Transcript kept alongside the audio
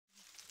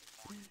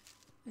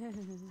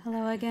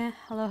Hello again.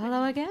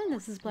 Hello again.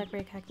 This is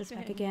Blackberry Cactus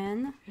back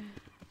again.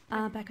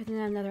 Back with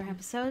another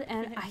episode,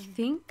 and I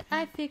think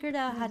I figured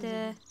out how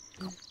to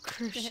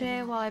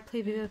crochet while I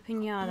play Viva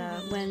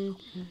Pinata when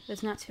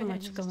there's not too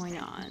much going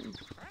on.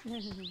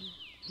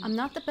 I'm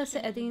not the best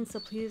at editing,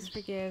 so please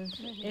forgive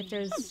if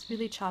there's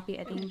really choppy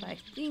editing, but I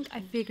think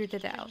I figured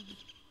it out.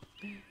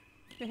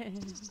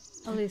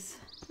 At least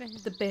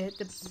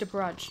the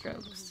broad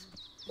strokes.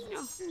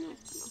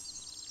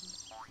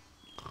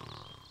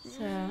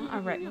 So,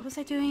 alright, what was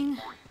I doing?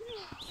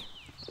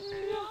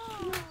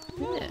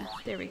 Yeah,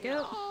 there we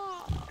go.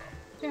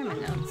 There are my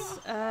notes.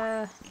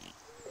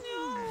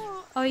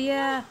 Oh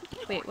yeah.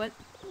 Wait, what?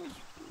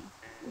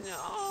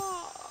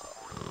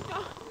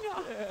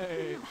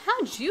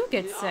 How'd you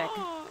get sick?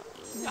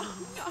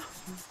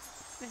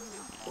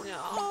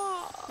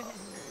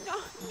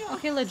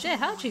 Okay, legit,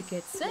 how'd you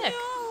get sick?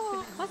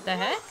 What the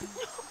heck?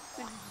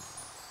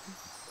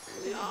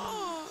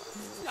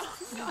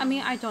 I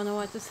mean, I don't know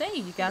what to say.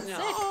 You got sick.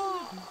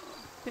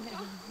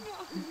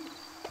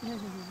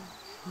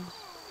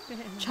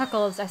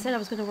 Chuckles. I said I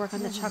was going to work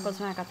on the chuckles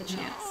when I got the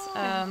chance.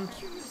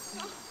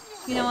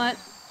 You know what?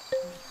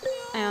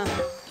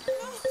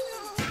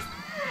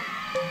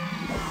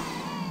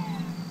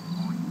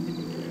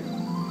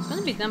 It's going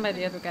to be done by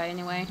the other guy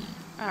anyway.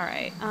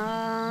 Alright.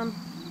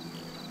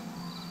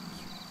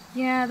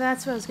 Yeah,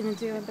 that's what I was going to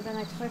do, but then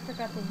I totally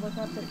forgot to look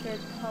up the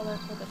third color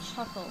for the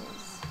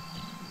chuckles.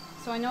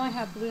 So I know I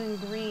have blue and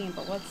green,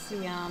 but what's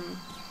the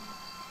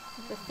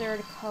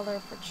third color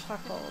for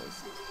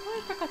chuckles? Oh,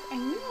 I forgot. I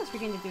knew I was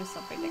beginning to do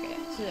something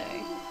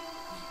today.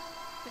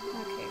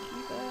 Okay,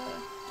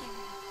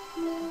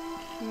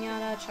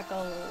 Pinata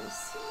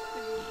chuckles.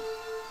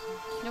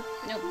 Nope.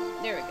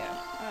 There we go.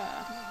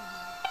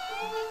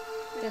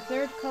 The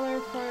third color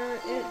for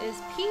it is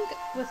pink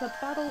with a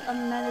bottle of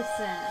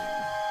medicine.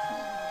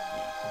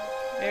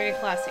 Very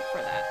classic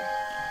for that.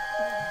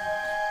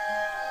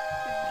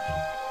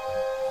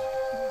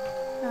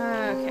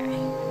 Okay.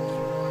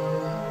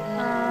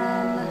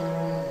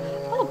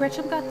 Oh,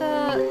 Gretchen got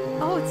the...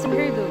 Oh, it's the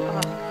Perry Boo.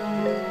 Oh.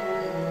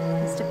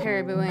 It's the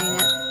Perry Booing.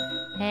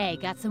 Hey,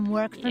 got some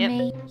work for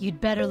me? You'd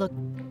better look...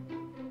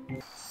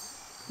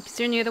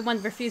 Considering you're the one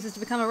that refuses to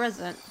become a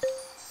resident.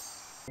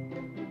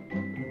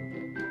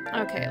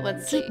 Okay,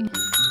 let's see.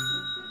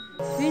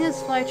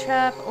 Venus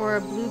Flytrap or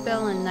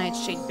Bluebell and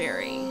Nightshade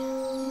Berry.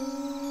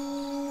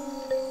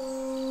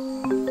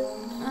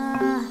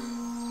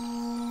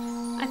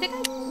 I think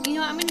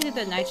I'm gonna do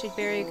the Nightshade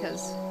Berry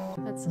because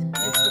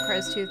it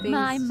requires two things.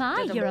 My,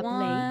 you're up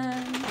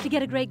late. To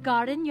get a great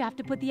garden, you have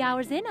to put the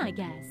hours in, I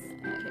guess.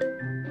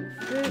 Okay.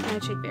 Fruit,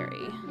 Nightshade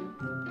Berry.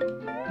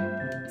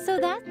 So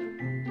that...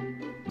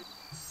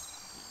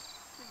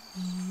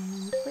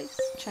 Place,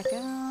 check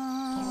out.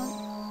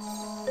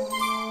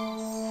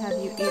 Have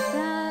you ate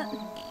that?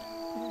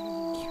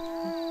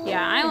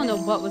 Yeah, I don't know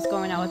what was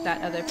going on with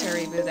that other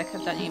Perry Boo that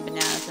kept on eating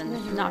bananas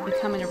and not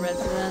becoming a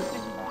resident.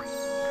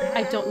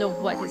 I don't know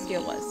what his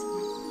deal was.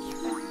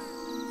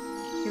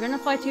 You're gonna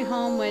fly to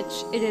home,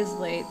 which it is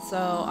late,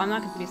 so I'm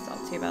not gonna be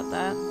salty about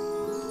that.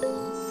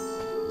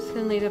 Just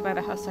gonna leave it by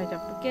the house so I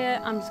don't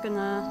forget. I'm just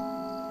gonna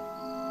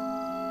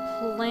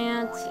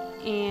plant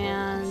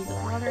and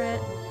water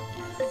it.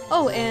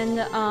 Oh, and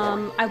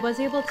I was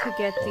able to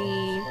get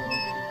the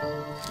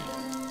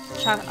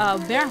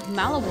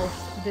Malibu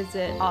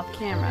visit off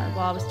camera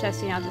while I was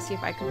testing out to see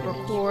if I could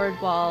record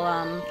while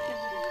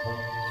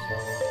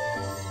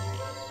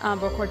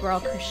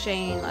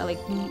crocheting, like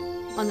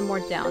on the more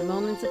down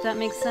moments, if that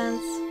makes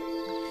sense.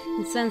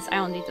 And since I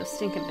don't need those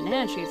stinking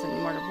banana trees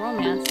anymore to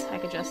romance, I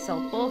could just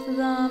sell both of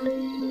them.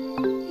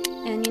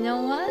 And you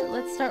know what?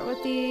 Let's start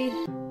with the...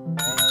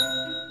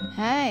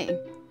 Hey,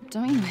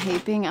 don't you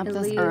hate being up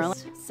this early?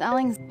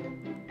 Selling...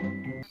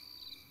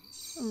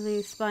 At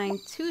least buying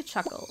 2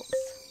 chuckles.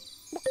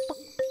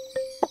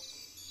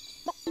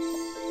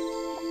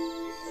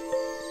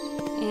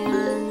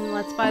 And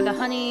let's buy the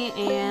honey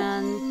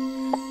and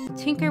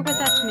tinker with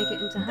that to make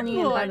it into honey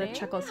and buy the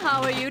chuckles.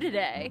 How are you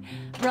today?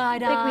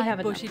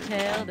 Bright-eyed,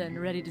 bushy-tailed,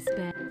 and ready to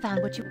spend.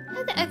 Found what you...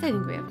 I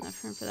think we have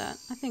enough room for that.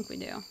 I think we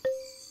do.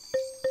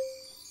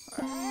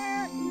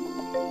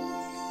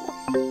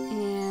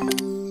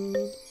 And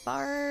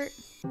Bart.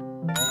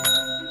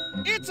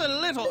 It's a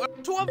little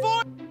to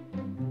avoid.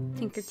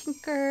 Tinker,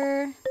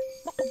 tinker.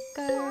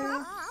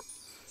 Tinker.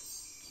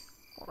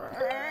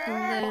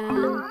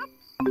 And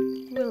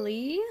then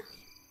Willie.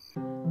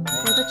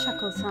 For the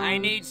chuckles, huh? I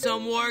need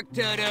some work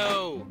to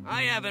do.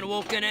 I haven't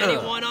woken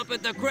anyone up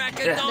at the crack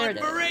of dawn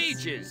for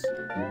ages.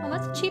 Oh,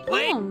 that's a cheap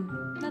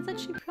home. That's a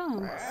cheap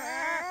home.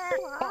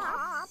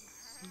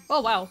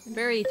 Oh, wow.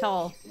 Very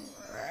tall.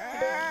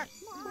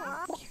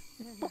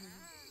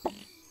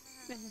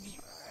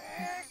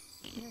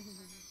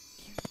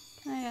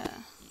 Can I,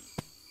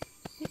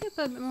 maybe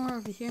put a bit more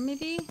over here,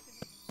 maybe?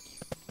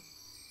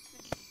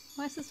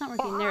 Why is this not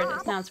working? There it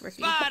is. Now it's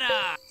working.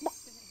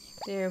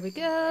 There we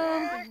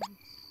go.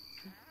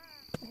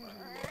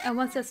 And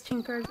once that's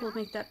tinkered, we'll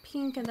make that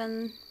pink, and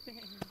then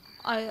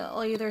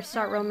I'll either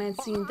start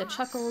romancing the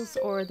Chuckles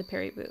or the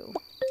Perry-Boo.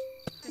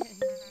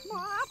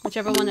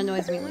 Whichever one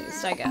annoys me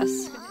least, I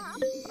guess.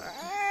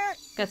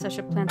 Guess I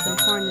should plant some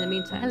corn in the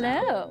meantime.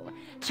 Hello.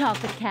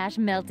 Chocolate cash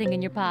melting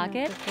in your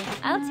pocket?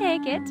 I'll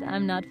take it.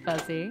 I'm not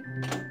fussy.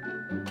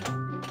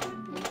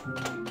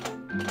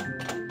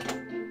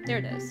 There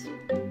it is.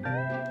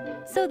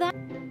 So that...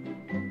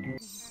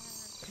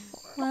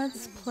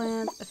 Let's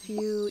plant a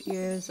few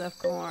ears of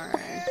corn.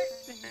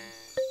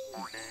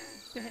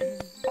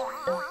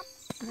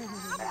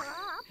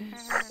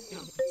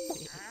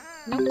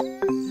 Nope.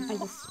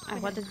 I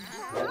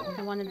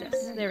wanted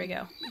this. There we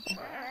go.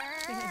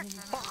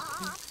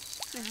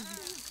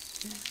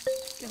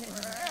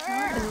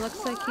 Well, it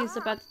looks like he's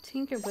about to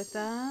tinker with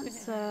that,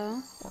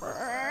 so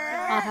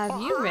I'll have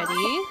you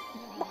ready.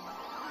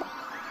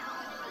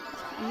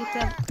 Eat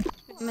that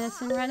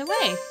medicine right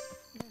away.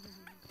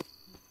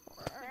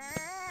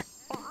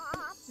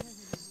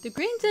 The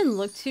green didn't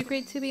look too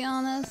great, to be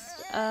honest.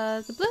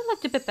 The blue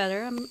looked a bit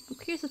better. I'm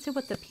curious to see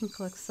what the pink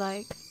looks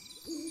like.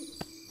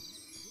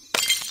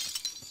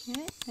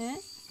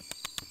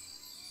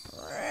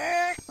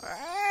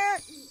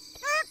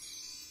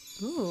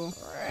 Ooh.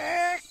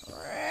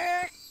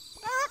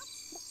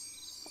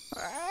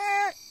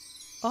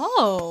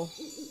 Oh.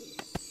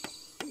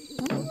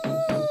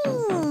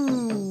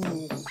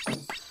 Ooh.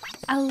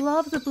 I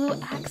love the blue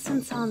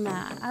accents on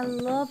that. I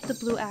love the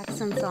blue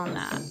accents on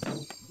that.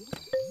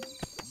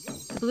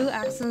 The blue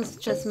accents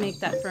just make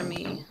that for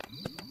me.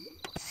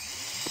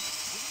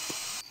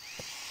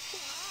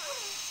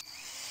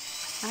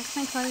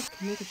 Accent colors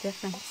can make a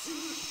difference.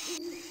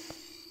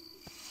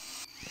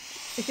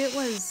 If it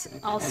was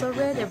also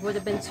red, it would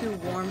have been too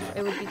warm.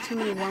 It would be too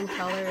many warm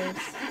colors.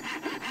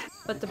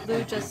 But the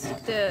blue just,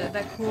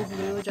 that cool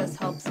blue just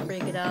helps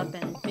break it up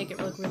and make it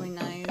look really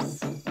nice.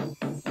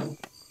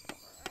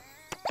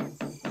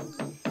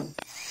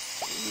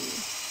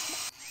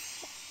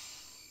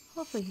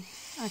 Hopefully,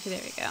 okay,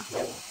 there we go.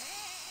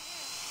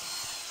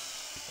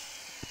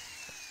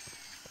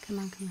 Come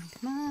on, come on,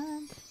 come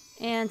on.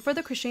 And for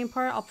the crocheting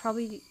part, I'll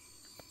probably,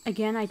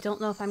 again, I don't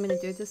know if I'm going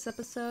to do this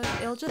episode.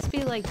 It'll just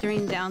be like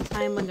during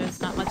downtime when there's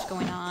not much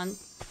going on.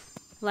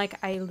 Like,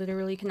 I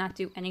literally cannot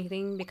do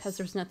anything because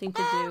there's nothing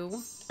to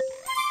do.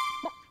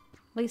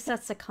 At least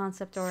that's the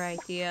concept or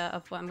idea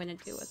of what I'm going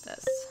to do with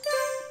this.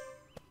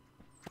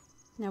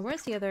 Now,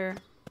 where's the other...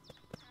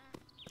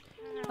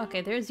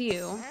 Okay, there's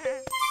you.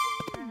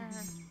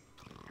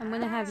 I'm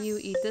going to have you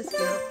eat this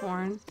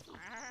unicorn.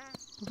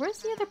 Where's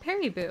the other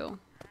Perry-Boo?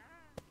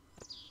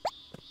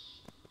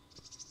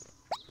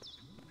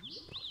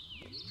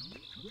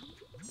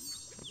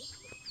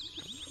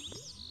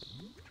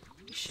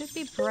 Should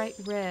be bright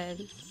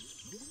red.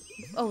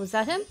 Oh, is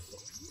that him?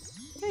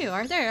 There you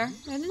are. There.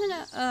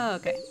 No. Oh,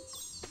 okay.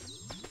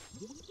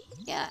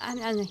 Yeah,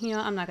 you know,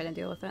 I'm not gonna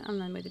deal with it. I'm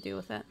not going to deal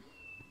with it.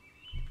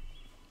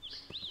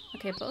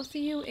 Okay, both of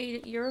you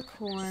ate your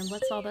corn.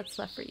 What's all that's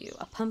left for you?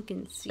 A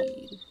pumpkin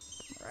seed.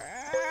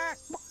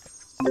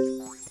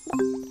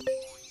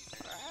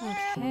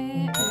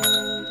 Okay.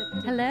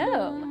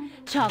 Hello.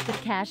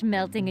 Chocolate cash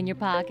melting in your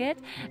pocket?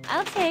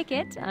 I'll take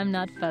it. I'm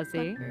not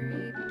fussy.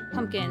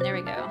 Pumpkin. There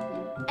we go.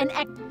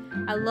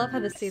 I love how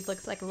the seed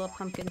looks like a little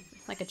pumpkin,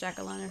 like a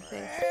jack-o'-lantern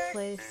face.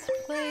 Place.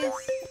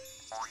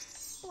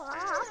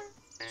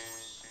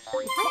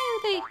 Why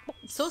are they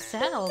so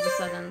sad all of a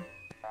sudden?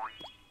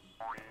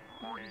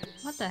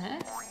 What the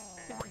heck?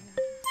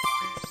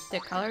 The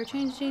color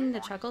changing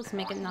the Chuckles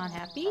make it not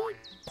happy?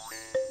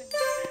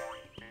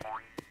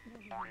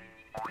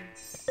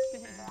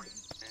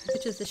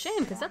 Which is a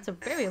shame, because that's a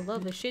very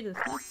lovely shade of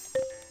this.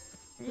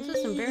 Those are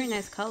some very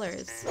nice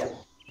colors.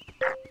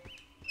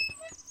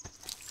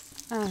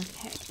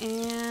 Okay,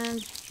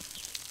 and...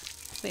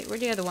 Wait, where'd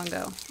the other one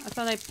go? I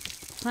thought I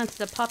planted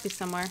a poppy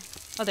somewhere.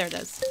 Oh, there it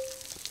is.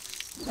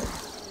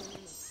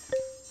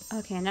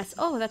 Okay, and that's...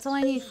 Oh, that's all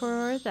I need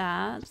for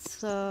that,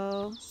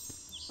 so...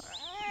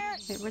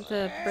 Wait, where'd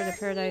the bird of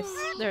paradise...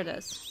 There it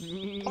is.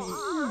 And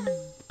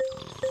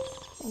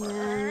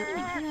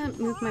I'm gonna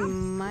move my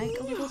mic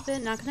a little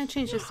bit. Not gonna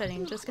change the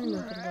setting, just gonna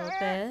move it a little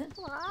bit.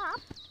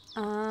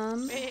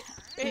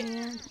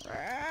 And...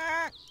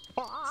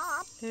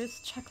 There's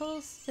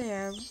Chuckles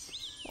there.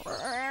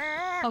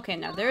 Okay,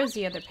 now there's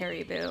the other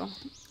Perry-Boo.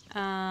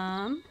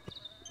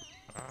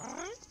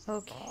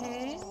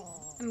 Okay.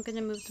 I'm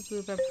gonna move the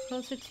blue bird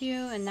closer to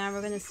you, and now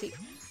we're gonna see...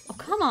 Oh,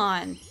 come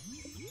on!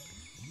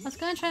 I was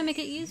gonna try to make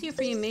it easier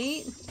for you,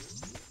 mate.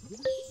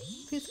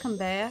 Please come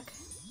back.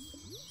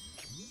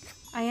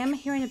 I am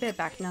hearing a bit of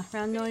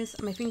background noise.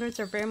 My fingers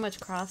are very much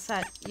crossed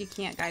that you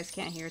guys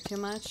can't hear too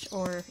much,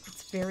 or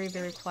it's very,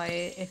 very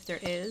quiet if there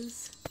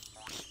is.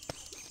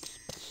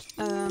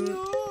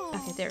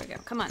 Okay, there we go.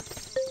 Come on.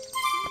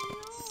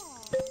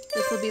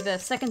 This will be the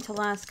second to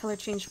last color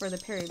change for the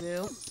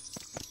Perry-Boo.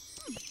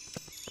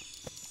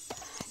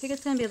 I think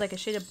it's gonna be like a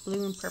shade of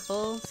blue and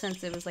purple,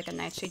 since it was like a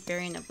nightshade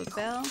berry and a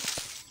bluebell.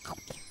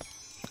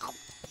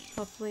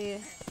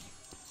 Hopefully...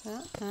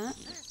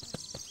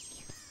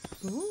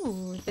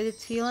 Ooh, a bit of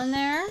teal in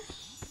there.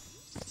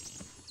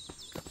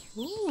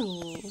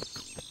 Ooh,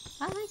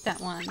 I like that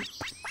one.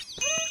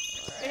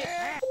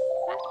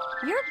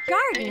 You're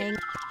gardening.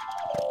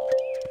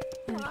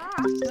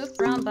 Oop,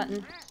 wrong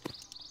button.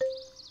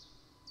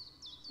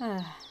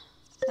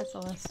 That's a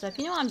lot of stuff.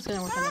 You know what? I'm just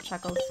gonna work on the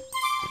chuckles.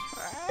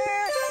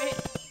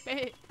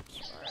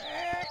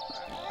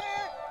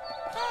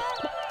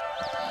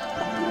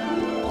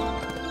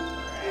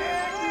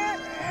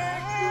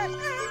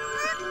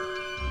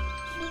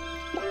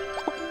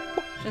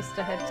 Just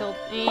a head tilt.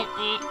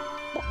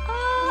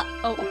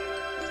 Oh.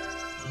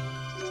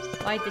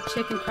 Why'd the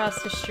chicken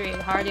cross the street?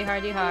 Hardy,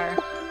 hardy, har.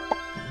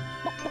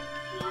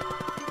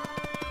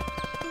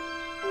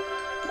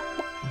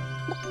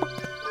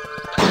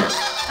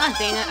 Ah,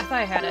 dang it. I thought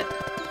I had it.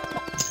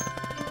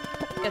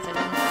 Guess I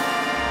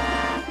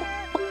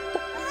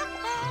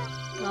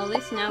didn't. Well, at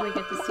least now we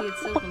get to see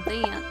its little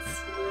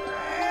dance.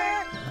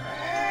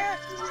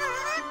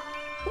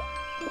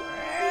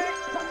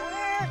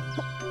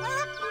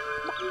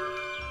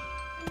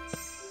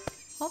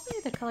 Hopefully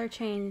the color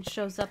change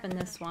shows up in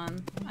this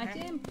one. I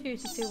am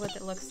curious to see what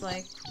it looks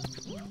like.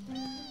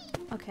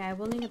 Okay, I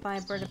will need to buy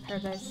a bird of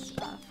paradise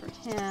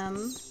for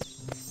him.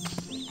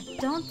 I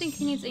don't think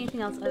he needs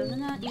anything else other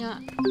than that. You know,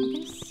 I'm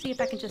gonna see if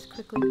I can just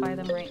quickly buy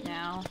them right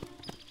now.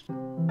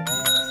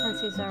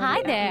 Since he's already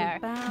Hi there.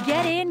 about.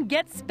 Get in,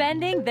 get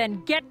spending,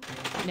 then get...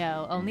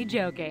 No, only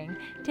joking.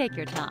 Take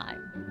your time.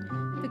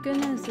 The good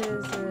news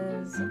is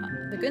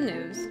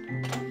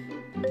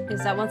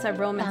that once I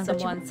romance them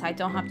once, I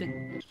don't have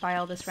to buy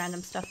all this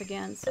random stuff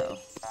again. So.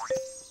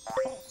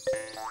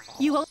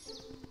 You won't...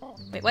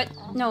 Wait, what?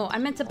 No, I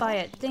meant to buy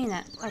it. Dang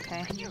it.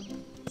 Okay.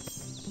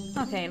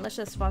 Okay, let's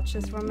just watch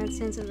this romance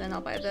scenes and then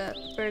I'll buy the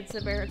birds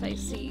of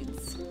paradise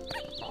seeds.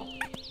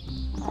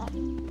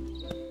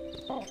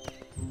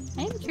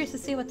 I am curious to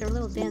see what their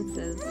little dance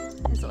is.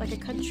 Is it like a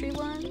country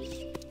one?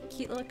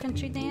 Cute little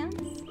country dance?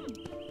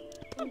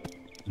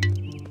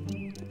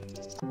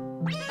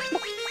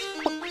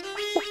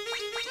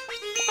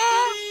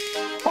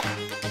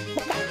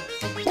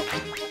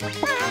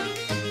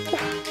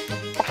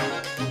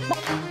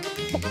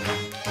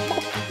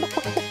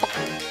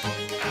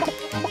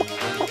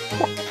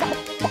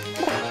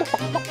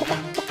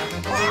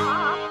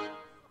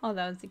 Oh,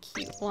 that was a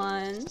cute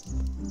one.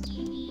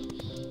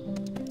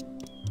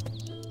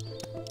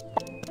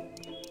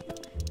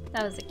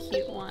 That was a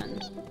cute one.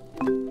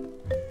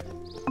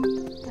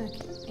 Okay,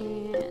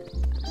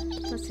 and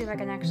let's see if I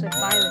can actually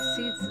buy the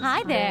seeds this Hi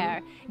time.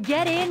 there.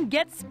 Get in,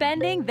 get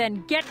spending,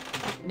 then get...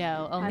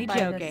 No, only I buy the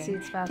joking.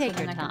 seeds faster Take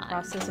than your I can time.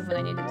 process of what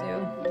I need to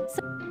do.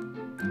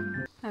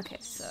 Okay,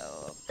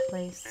 so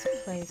place,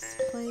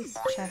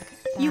 check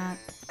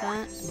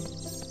that.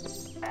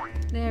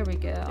 There we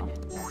go.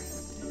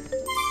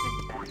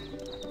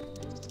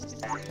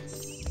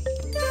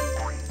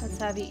 Let's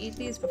have you eat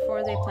these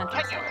before they plant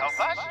themselves.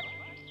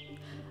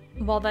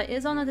 While that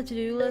is on the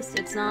to-do list,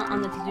 it's not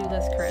on the to-do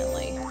list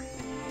currently.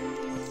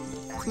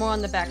 It's more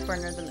on the back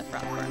burner than the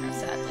front burner,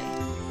 sadly.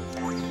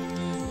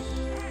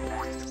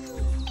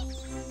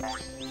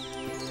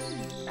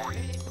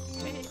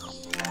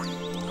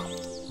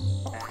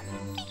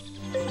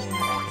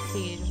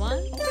 Seed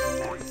 1,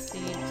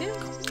 seed 2,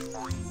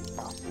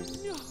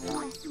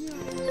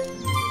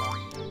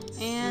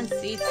 and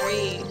seed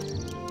 3.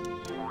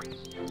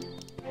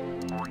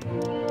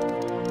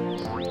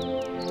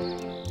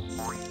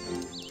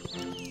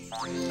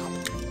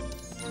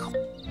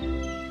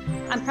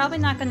 I'm probably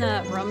not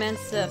gonna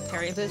romance the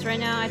Perryboos right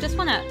now. I just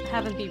want to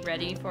have him be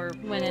ready for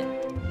when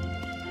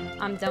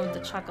I'm done with the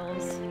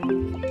chuckles.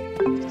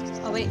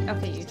 Oh wait,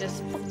 okay, you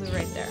just flew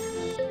right there.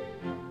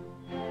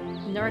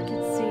 An orchid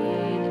seed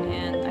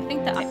and I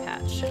think the eye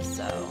patch.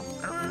 So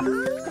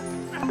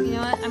you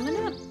know what? I'm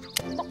gonna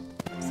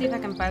see if I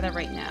can buy that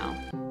right now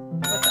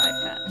with the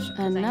eye patch.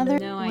 Another.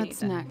 I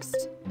What's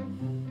next?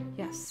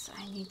 Yes,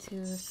 I need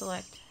to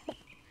select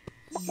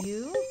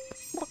you.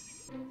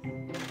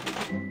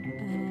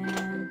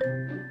 And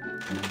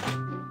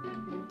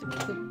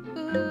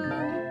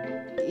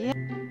Yeah.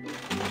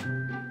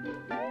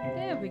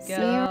 there we See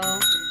go.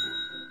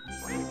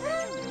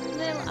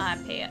 Little eye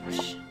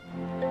patch.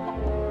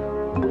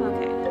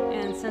 Okay,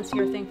 and since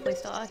you're thankfully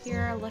still out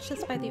here, let's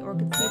just buy the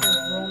orchid seed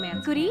and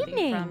romance Good candy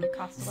evening. from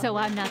Costa. So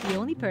I'm not the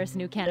only person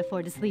who can't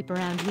afford to sleep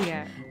around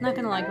here. Not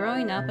gonna lie,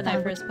 growing up when I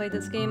first played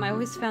this game, I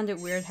always found it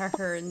weird how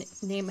her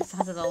name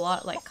sounded a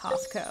lot like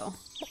Costco.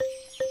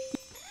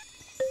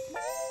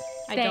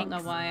 I don't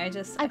know why, I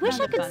wish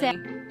found I it could say...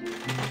 funny.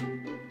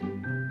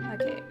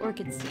 Okay,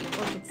 orchid seed,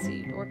 orchid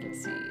seed, orchid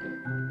seed.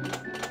 I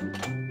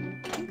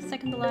think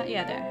second to last,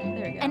 yeah, there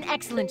we go. An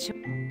excellent choice.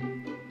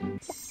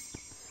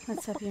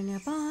 Let's hope you're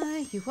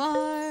nearby. You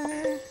are.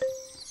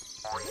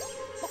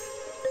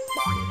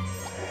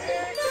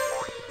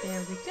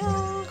 There we go.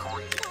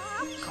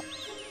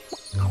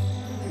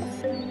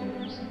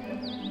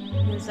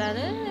 Is that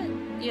it?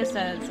 Yes,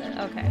 that is it.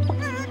 Okay.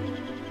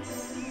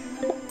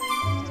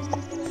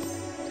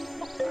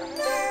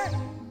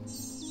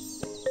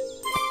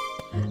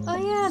 Oh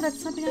yeah,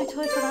 that's something I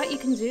totally forgot you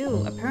can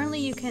do. Apparently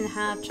you can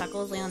have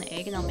Chuckles lay on an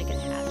egg and it'll make it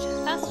hatch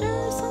faster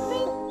or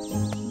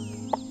something?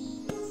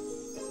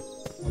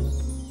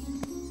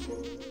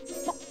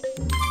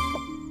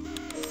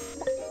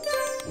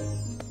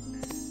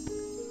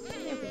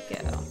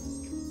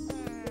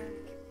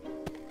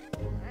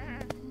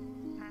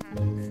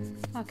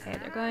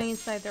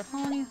 inside their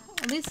honey.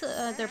 At least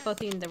they're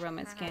both eating the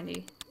romance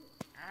candy.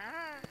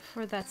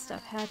 Before that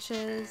stuff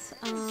hatches.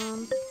 Okay,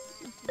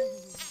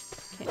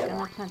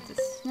 gonna plant the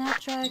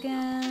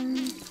snapdragon.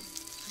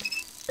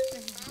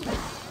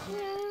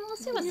 Yeah, we'll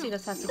see what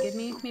Cetus has to give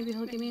me. Maybe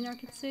he'll give me an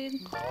orchid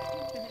seed.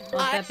 Oh,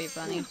 that'd be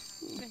funny.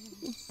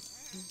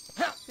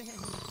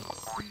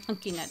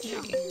 Monkey nut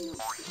tree.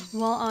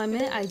 Well, I'll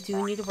admit I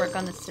do need to work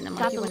on the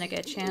Cinnamonkey when I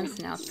get a chance.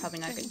 Now it's probably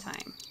not a good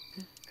time.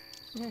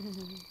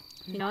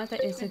 You know what?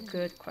 That is a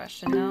good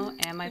question, though.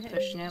 Am I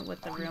pushing it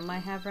with the room I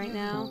have right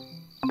now?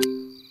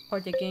 Or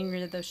did getting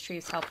rid of those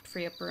trees help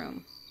free up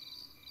room?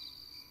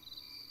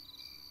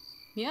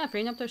 Yeah,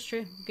 freeing up those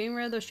trees. Getting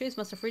rid of those trees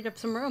must have freed up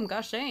some room.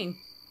 Gosh dang.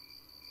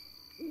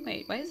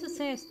 Wait, why does it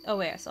say? Oh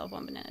wait, I still have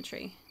one banana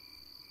tree.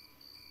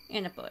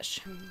 And a bush.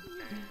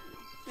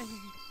 Yeah.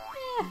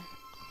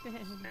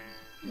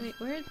 Wait,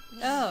 where?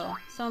 Oh,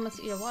 someone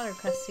must eat a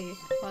watercress seed.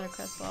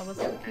 Watercress while I was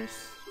looking.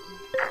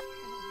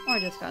 Or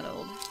just got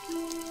old.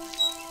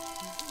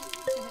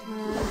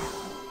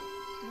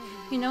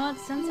 You know what?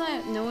 Since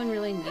no one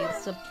really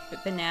needs the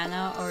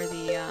banana or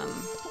the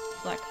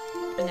black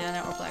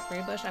banana or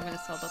blackberry bush, I'm gonna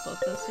sell both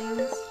those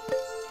things.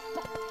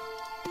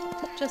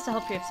 Just to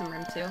help free up some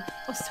room too.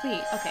 Oh,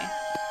 sweet. Okay.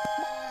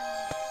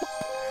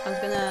 I was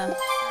gonna.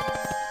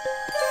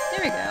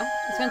 There we go. I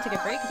was gonna take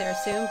a break there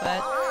soon,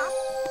 but.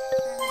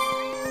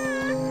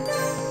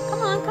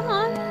 Come on, come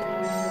on.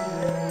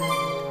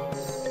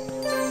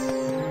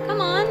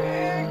 Come on.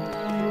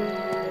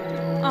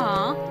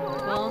 Aw.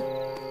 Well.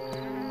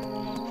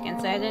 Can't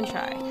say I didn't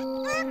try.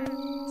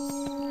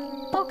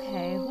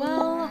 Okay,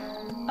 well.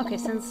 Okay,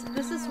 since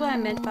this is what I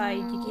meant by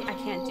I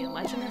can't do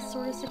much in this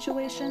sort of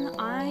situation,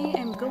 I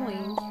am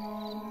going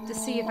to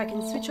see if I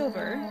can switch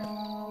over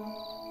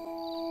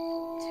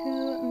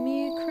to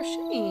me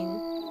crocheting.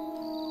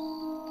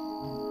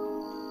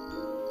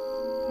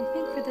 I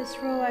think for this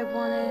row I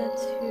wanted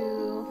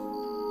to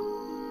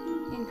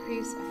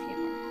increase a few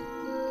more.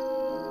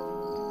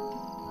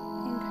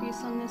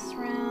 Increase on this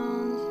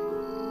round.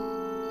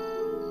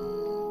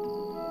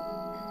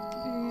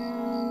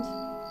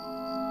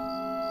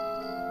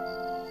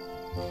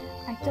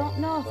 I don't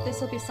know if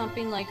this will be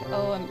something like,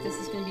 oh, this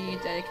is going to be a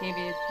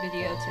dedicated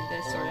video to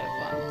this sort of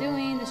what I'm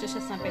doing. This is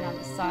just something on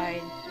the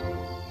side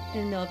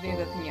in the middle of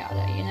Viva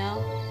Pinata, you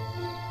know?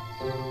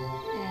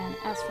 And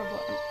as for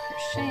what I'm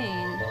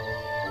crocheting,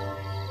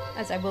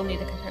 as I will need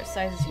to compare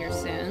sizes here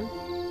soon.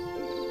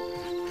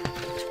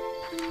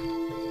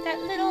 That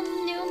little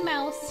new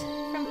mouse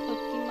from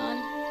Pokemon.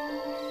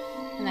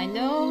 And I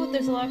know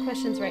there's a lot of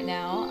questions right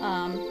now.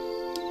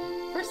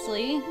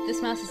 Firstly,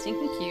 this mouse is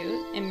stinking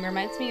cute and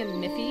reminds me of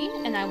Miffy,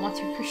 and I want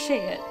to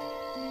crochet it.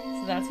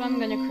 So that's what I'm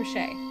going to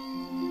crochet.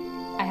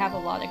 I have a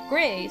lot of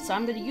gray, so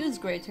I'm going to use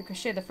gray to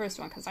crochet the first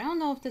one, because I don't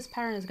know if this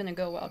pattern is going to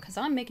go well, because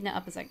I'm making it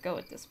up as I go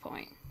at this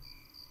point.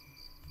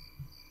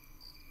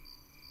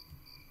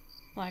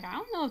 Like, I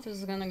don't know if this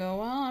is going to go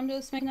well, I'm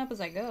just making it up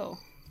as I go.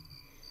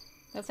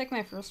 That's like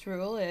my first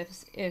rule,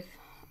 if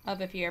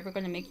you're ever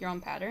going to make your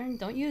own pattern,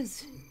 don't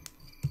use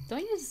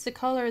the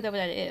color that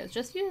it is.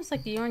 Just use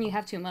like the yarn you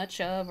have too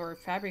much of, or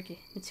fabric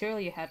material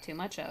you have too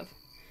much of.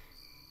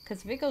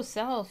 Because if it goes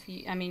south,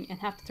 and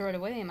have to throw it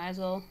away, you might as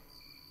well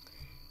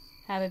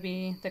have it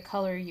be the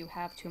color you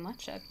have too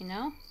much of, you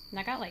know? And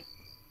I got like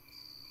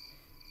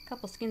a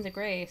couple skins of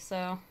gray,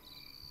 so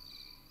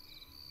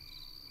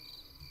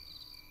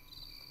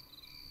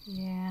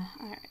yeah.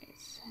 Alright,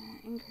 so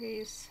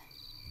increase,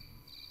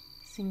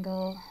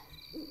 single,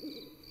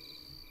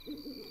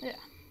 yeah.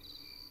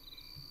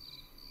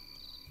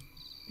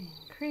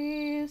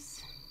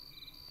 Increase.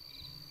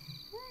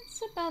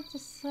 That's about the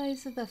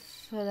size of the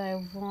foot I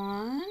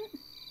want.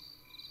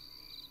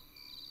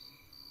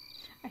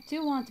 I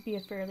do want it to be a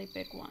fairly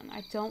big one.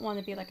 I don't want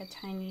to be like a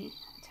tiny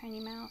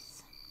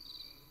mouse.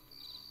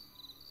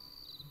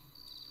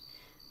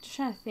 Just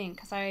trying to think,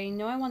 because I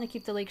know I want to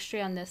keep the leg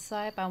straight on this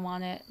side, but I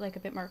want it like a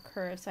bit more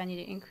curved, so I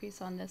need to increase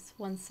on this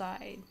one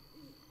side.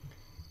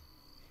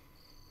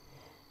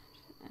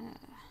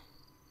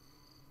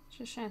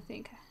 Just trying to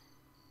think.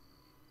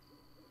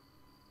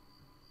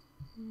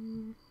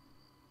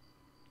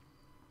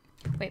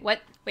 Wait,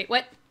 what? Wait,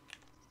 what?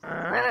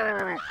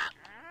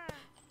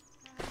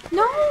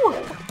 No!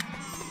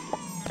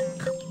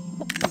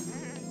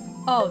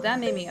 Oh, that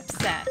made me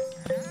upset.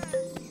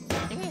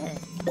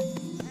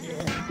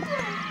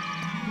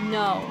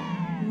 No.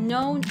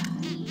 No.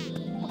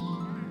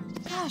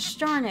 Gosh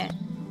darn it.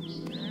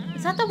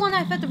 Is that the one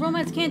I fed the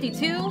romance candy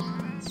to?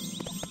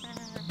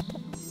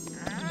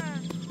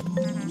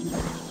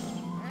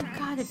 You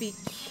gotta be...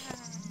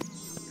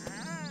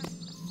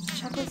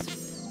 Chuckles.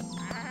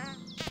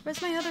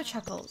 Where's my other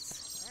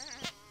Chuckles?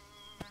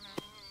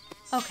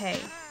 Okay.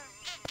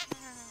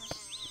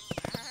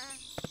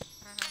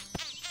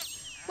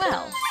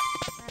 Well.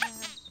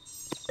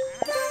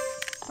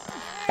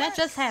 That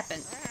just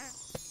happened.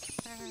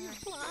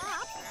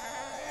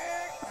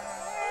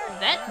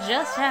 That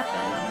just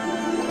happened.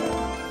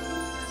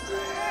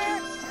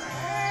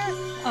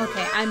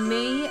 Okay, I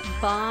may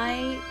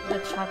buy the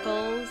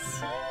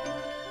Chuckles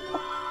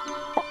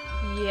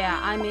Yeah,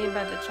 I made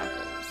by the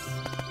chuckles.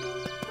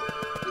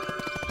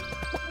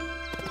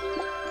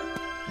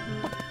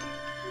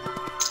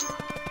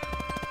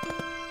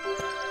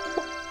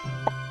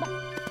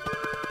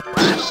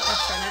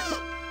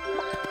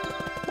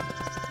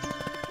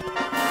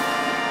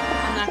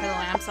 I'm not gonna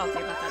lie, I'm salty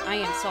about that. I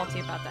am salty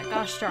about that.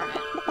 Gosh darn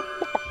it.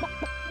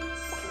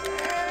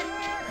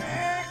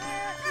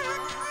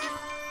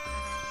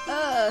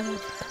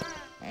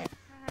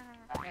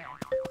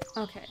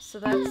 Okay, so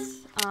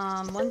that's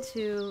 1,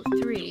 2,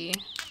 3.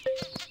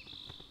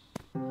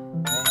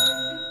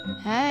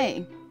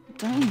 Hey,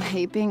 don't you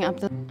hate being up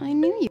the... I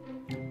knew you.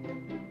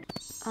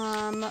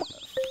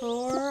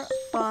 4,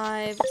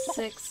 5,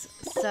 6,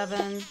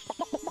 7.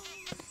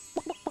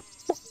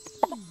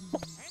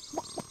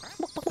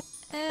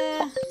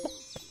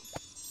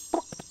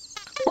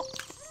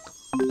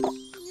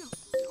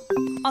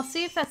 I'll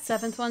see if that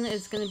 7th one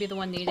is gonna be the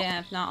one needed,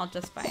 and if not, I'll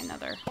just buy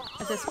another.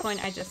 At this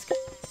point, I just...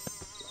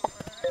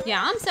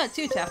 Yeah, I'm sad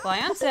too,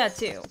 Tefly. I'm sad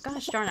too.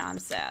 Gosh darn it, I'm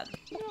sad.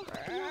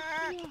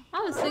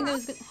 I was thinking it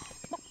was good.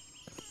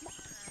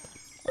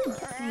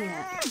 Dang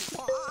it.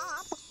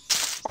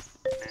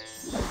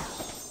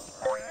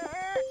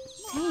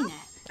 Dang it.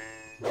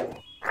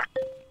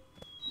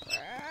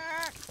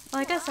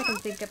 Well, I guess I can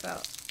think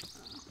about...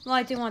 Well,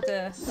 I do want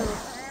the little...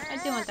 I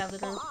do want that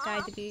little guy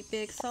to be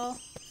big, so...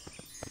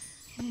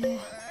 Yeah.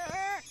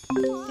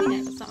 Dang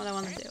it, that's not what I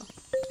want to do.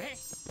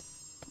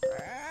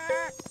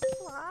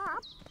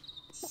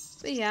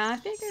 But yeah, I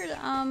figured,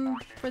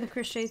 for the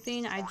crochet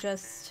thing, I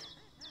just...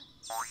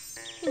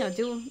 You know,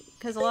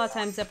 because a lot of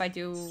times if I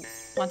do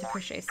want to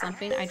crochet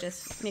something, I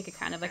just make it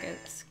kind of like a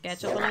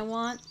sketch of what I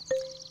want.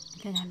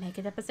 And then I make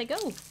it up as I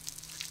go.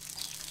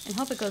 And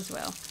hope it goes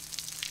well.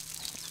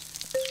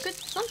 Good.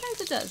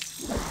 Sometimes it does.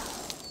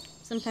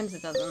 Sometimes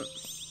it doesn't.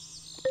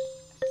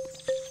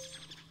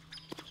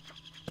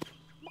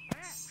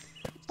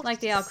 Like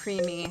the al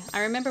creamy.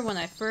 I remember when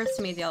I first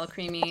made the al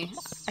creamy,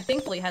 I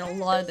thankfully had a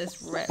lot of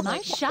this red,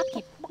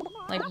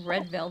 like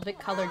red velvet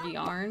colored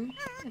yarn,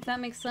 if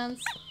that makes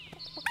sense.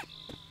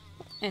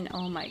 And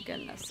oh my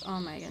goodness,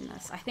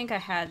 I think I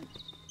had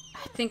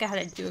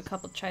to do a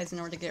couple tries in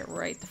order to get it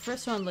right. The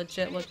first one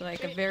legit looked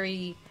like a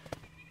very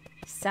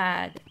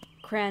sad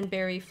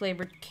cranberry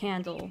flavored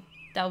candle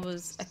that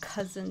was a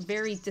cousin,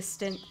 very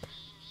distant,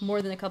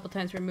 more than a couple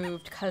times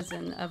removed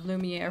cousin of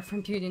Lumiere from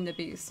Beauty and the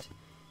Beast.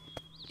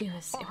 It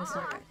was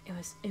not good. It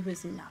was not good. It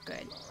was not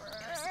good.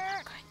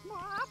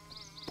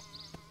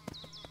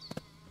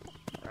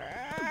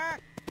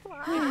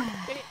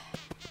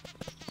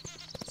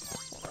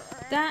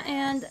 That,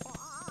 and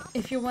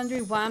if you're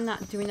wondering why I'm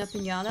not doing a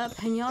pinata,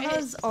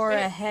 pinatas are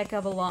a heck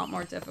of a lot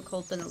more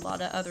difficult than a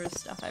lot of other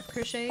stuff I've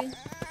crocheted.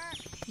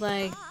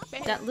 Like,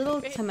 that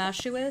little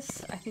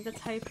tamashuis, I think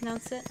that's how you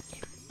pronounce it.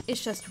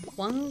 It's just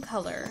one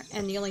color,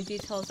 and the only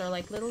details are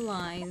like little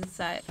lines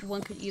that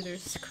one could either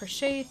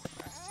crochet,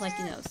 like,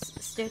 you know,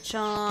 stitch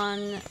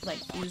on, like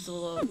use a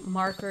little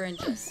marker and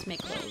just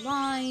make little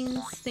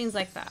lines, things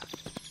like that.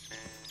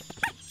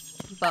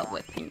 But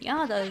with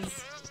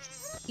pinatas,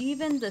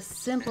 even the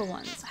simple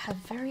ones have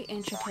very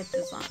intricate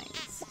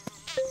designs.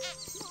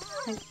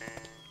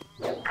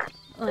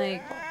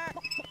 Like,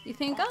 you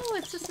think, oh,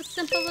 it's just a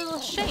simple little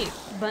shape,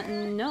 but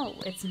no,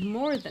 it's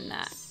more than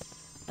that.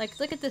 Like,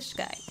 look at this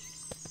guy.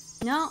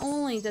 Not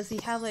only does he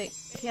have, like,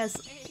 he has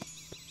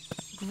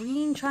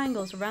green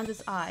triangles around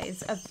his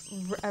eyes,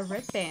 a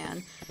red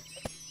band,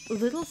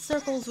 little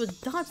circles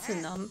with dots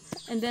in them,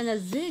 and then a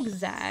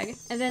zigzag,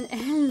 and then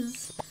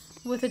ends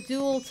with a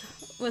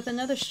with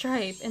another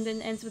stripe, and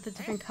then ends with a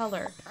different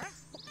color.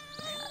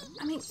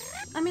 I mean,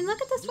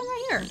 look at this one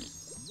right here.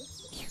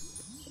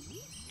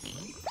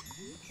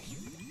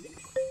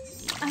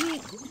 I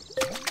mean,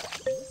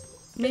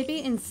 maybe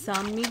in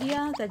some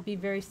media that'd be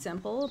very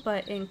simple,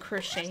 but in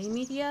crochet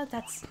media,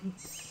 that's...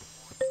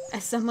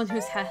 As someone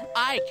who's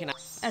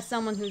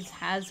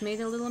has made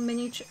a little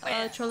mini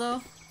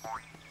cholo,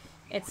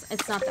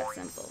 it's not that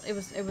simple. It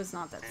was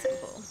not that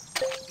simple.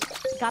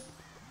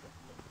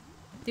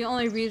 The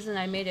only reason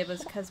I made it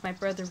was because my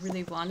brother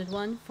really wanted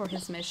one for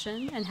his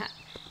mission, and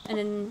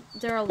then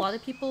there are a lot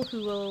of people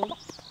who will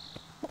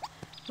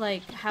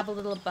like have a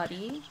little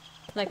buddy.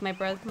 Like my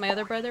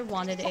other brother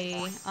wanted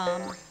a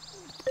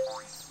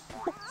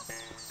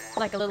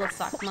like a little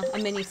a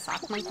mini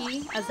sock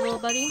monkey as a little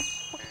buddy.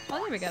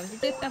 Oh, there we go.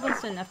 That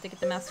wasn't enough to get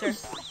the master.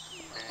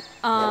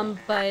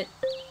 But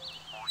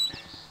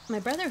my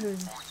brother,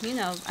 who's, you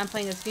know, I'm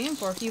playing this game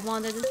for, he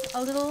wanted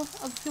a little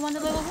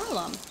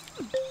Willem.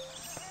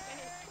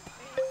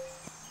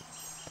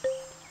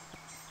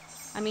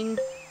 I mean,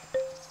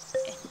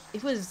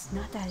 it was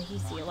not that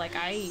easy. Like,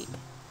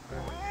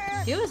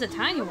 it was a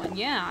tiny one,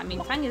 yeah. I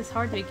mean, tiny is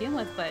hard to begin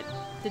with, but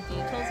the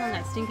details on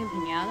that stinking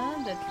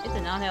pinata, it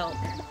did not help.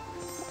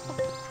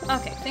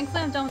 Okay,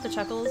 thankfully I'm done with the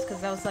chuckles,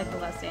 because that was like the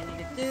last thing I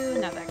needed to do.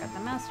 Now that I got the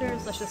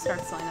masters, let's just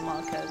start selling them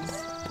all,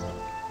 because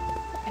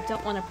I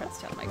don't want to press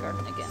tail my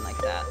garden again like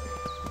that.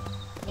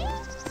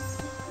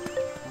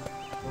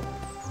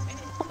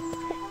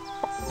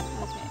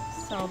 Okay,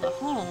 sell the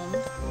home.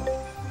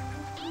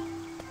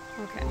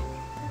 Okay.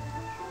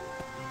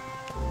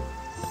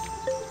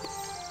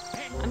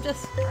 I'm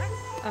just...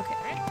 Okay.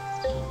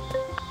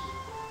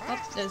 Oh,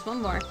 there's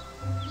one more.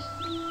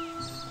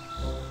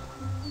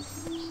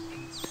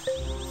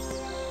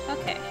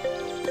 Okay.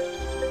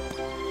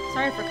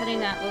 Sorry for cutting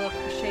that little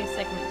crochet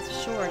segment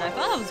short. I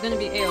thought it was going to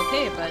be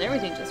a-okay, but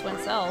everything just went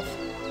south.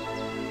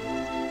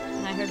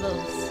 And I heard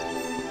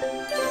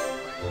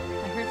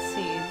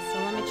seeds, so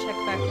let me check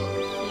back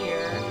over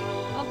here.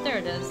 Oh, there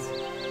it is.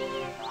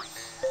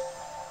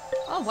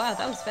 Oh wow,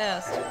 that was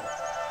fast.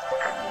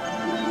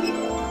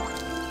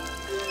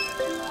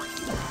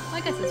 Well,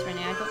 I guess it's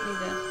raining. I don't need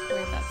to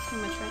worry about too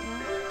much right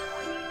now.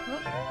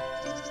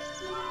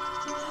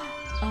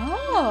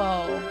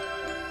 Oh!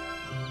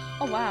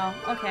 Oh wow,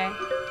 okay.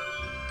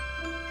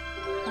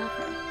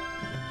 Okay.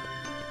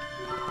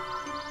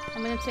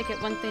 I'm gonna take it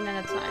one thing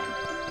at a time.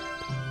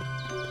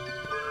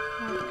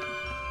 Okay.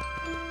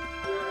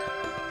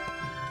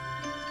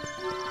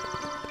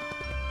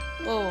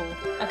 Oh,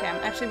 okay,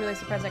 I'm actually really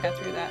surprised I got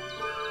through that.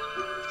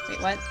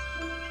 Wait, what?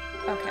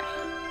 Okay.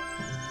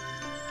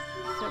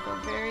 So go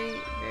very,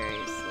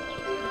 very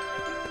slowly.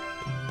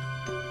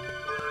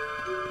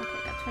 Okay,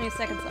 got 20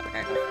 seconds left. I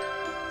gotta go.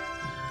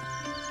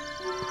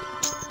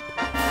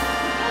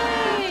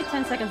 Yay!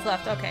 10 seconds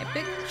left. Okay,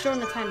 big short on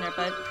the time there,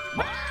 but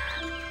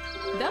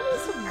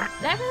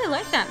I really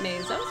like that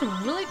maze. That was a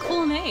really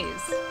cool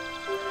maze.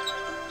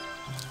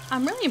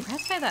 I'm really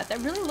impressed by that. That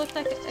really looked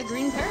like a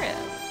green parrot.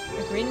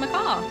 A green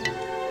macaw.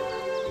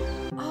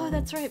 Oh,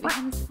 that's right.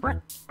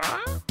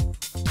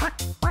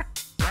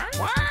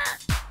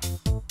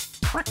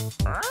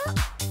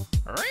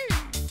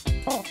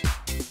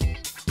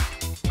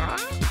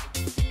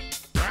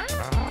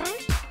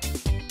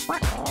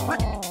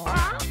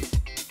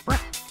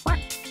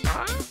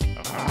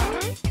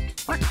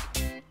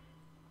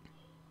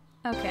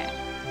 Okay.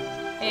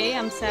 A,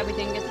 I'm sad we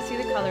didn't get to see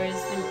the colors,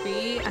 and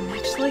B, I'm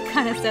actually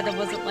kind of sad it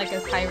wasn't like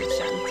a pirate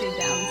shanty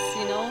dance,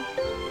 you know?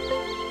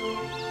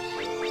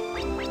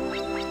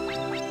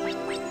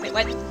 Wait,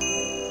 what?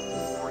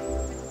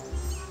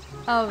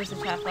 Oh, it was a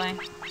chatfly.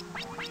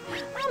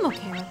 I'm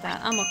okay with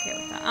that. I'm okay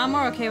with that. I'm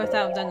more okay with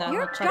that than that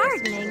whole chugga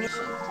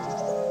situation.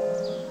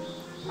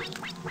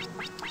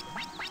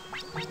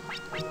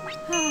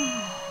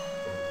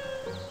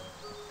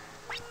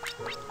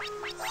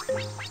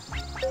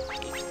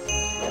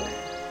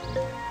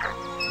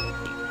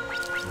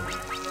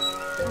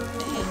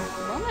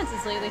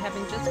 Romances lately have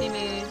been just giving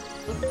me...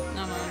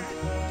 No,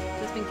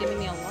 just been giving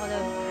me a lot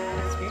of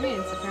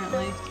experience,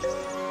 apparently.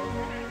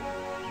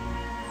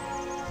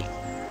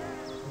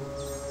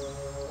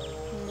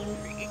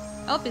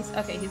 Oh,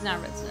 okay, he's not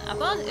resident. I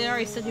thought it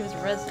already said he was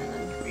a resident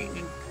and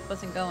he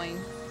wasn't going.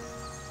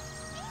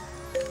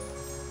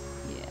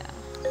 Yeah.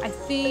 I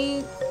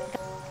think...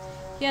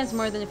 He has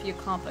more than a few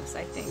conflicts,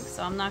 I think,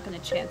 so I'm not going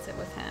to chance it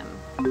with him.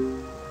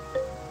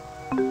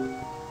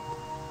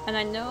 And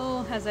I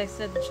know, as I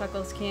said, the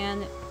Chuckles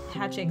can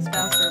hatch eggs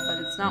faster, but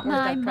it's not worth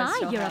that press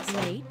still you're up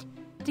late.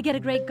 To get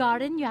a great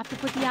garden, you have to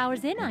put the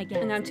hours in, I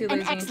guess. And I'm too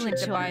lazy and cheap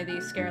to buy the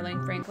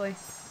Scareling, frankly.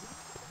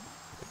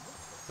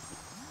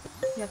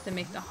 You have to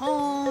make the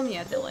home, you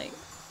have to, like,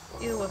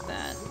 deal with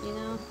that, you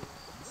know?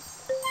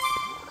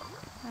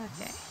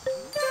 Okay.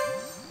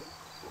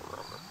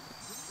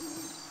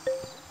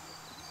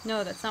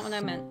 No, that's not what I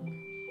meant.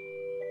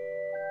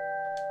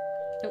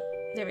 Oh,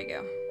 there we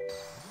go.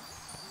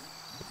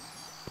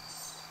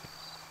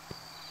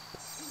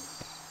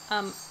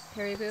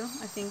 Perry-boo,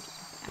 I think.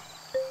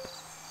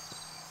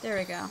 There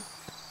we go.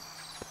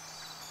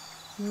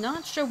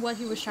 Not sure what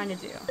he was trying to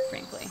do,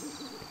 frankly.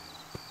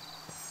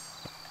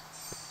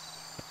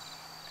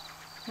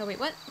 Oh wait,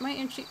 what? My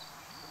entry...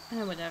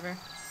 Oh, whatever.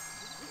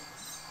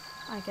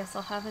 I guess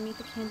I'll have them eat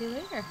the candy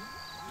later.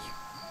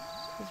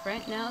 Because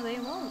right now they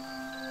won't.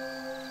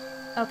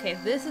 Okay,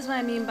 this is what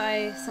I mean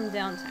by some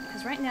downtime.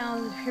 Because right now,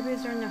 the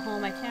Perry-boos are in their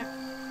home. I can't...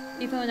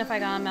 Even if I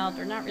got them out,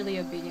 they're not really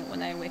obedient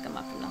when I wake them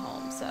up from the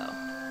home, so...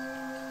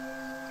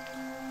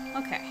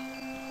 Okay.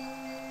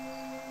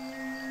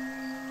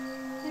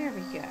 There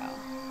we go.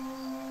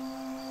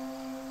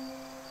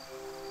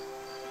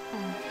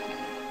 Okay.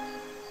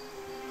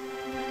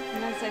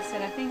 And as I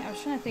said, I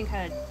was trying to think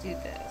how to do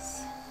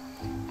this.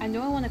 I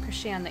know I want to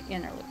crochet on the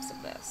inner loops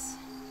of this.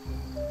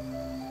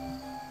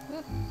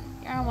 Oop.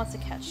 Yarn wants to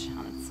catch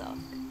on itself.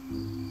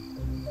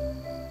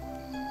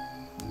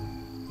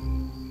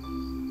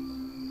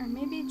 Or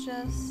maybe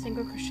just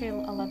single crochet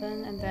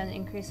 11 and then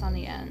increase on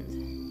the end.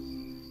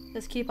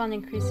 Just keep on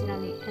increasing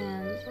on the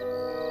end.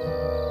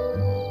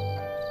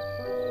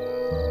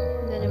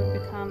 And then it would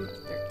become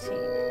 13.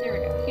 There we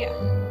go, yeah.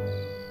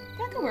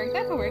 That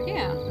could work,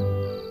 yeah.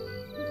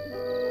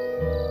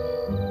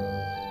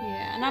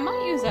 Yeah, and I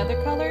might use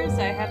other colors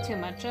that I have too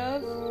much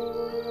of.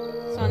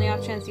 So on the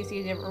off chance you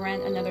see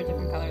another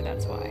different color,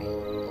 that's why.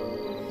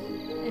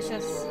 It's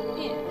just,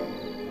 yeah.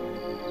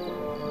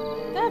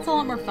 That's a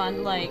lot more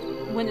fun, like,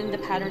 when the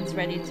pattern's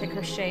ready to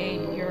crochet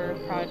your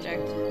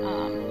project.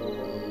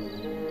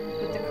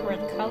 With the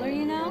correct color,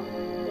 you know?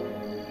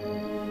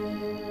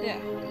 Yeah,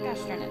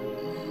 gosh darn it.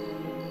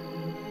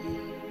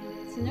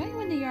 So knowing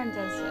when the yarn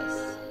does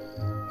this.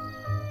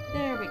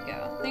 There we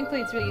go.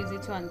 Thankfully it's really easy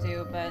to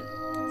undo, but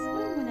it's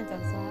knowing when it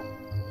does that.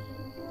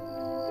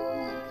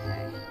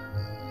 Okay.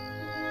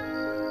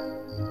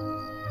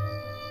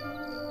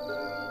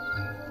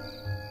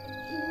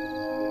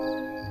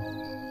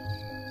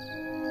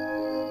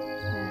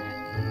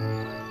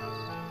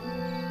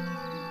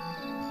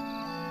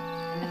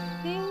 I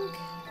think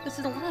this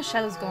is a lot of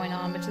shadows going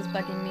on, which is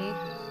bugging me.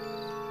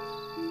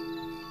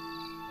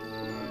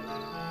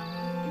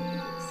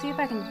 See if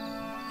I can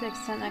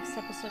fix that next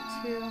episode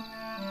too.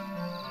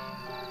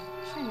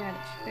 I know how to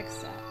fix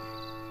that.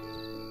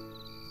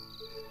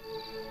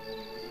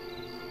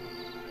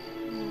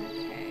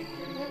 Okay.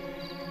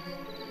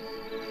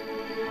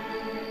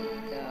 There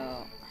we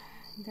go.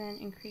 Then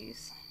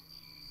increase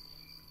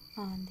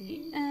on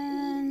the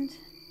end.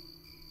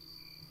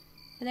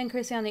 And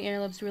increasing on the inner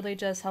lobes really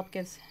just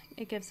gives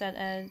that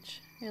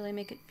edge. Really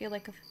make it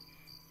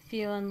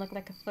feel and look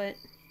like a foot.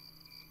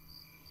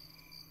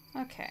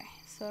 Okay,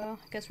 so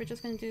I guess we're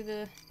just gonna do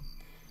the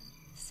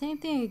same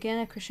thing again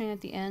at crocheting at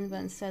the end,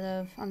 but instead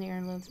of on the inner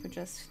loops, we'll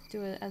just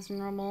do it as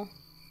normal.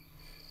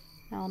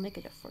 Now I'll make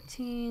it a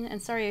 14. And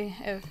sorry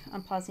if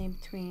I'm pausing in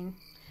between.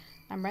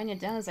 I'm writing it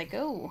down as I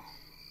go,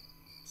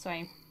 so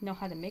I know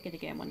how to make it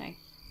again when I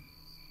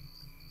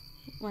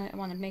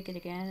want to make it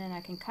again, and I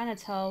can kind of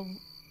tell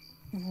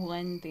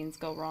when things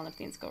go wrong if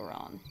things go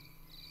wrong.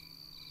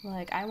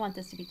 Like, I want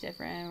this to be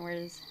different.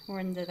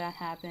 When did that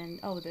happen?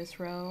 Oh, this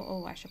row.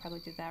 Oh, I should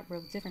probably do that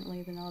row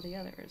differently than all the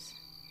others.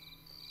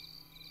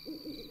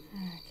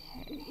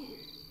 Okay.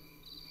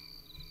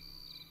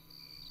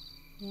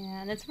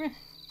 Yeah, and it's in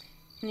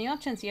the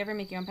off chance you ever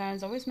make your own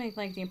patterns, always make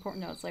like the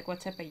important notes, like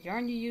what type of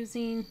yarn you're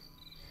using.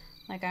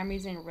 Like I'm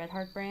using a Red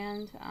Heart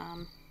brand,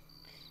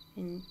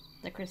 and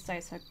the crystal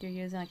hook you're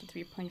using like a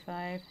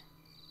 3.5.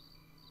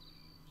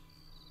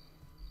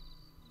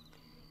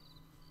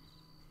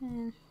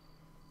 And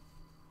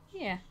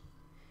yeah,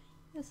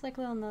 just like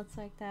little notes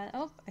like that.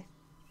 Oh, I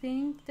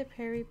think the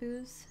Prairie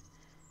Boos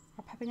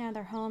are popping out of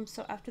their home,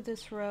 so after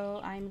this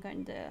row I'm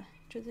going to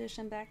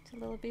transition back to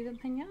little Viva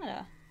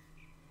Pinata.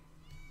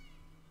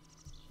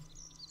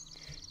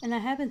 And I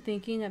have been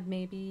thinking of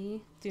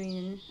maybe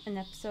doing an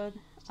episode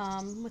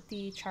with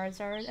the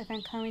Charizard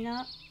event coming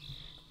up,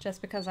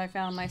 just because I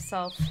found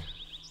myself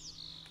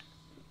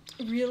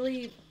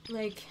really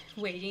like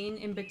waiting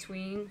in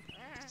between,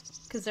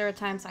 because there are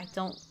times I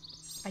don't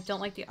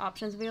like the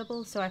options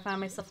available, so I find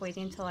myself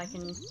waiting until I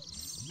can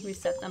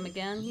reset them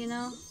again, you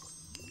know?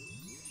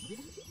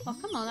 Oh,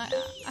 come on,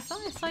 I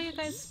thought I saw you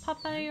guys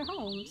pop out of your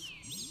homes.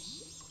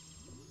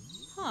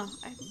 Huh,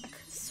 I could have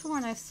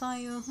sworn I saw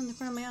you in the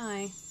corner of my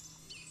eye.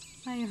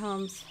 Out of your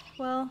homes.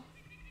 Well,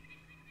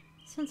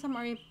 since I'm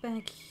already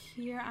back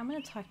here, I'm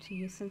gonna talk to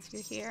you since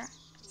you're here.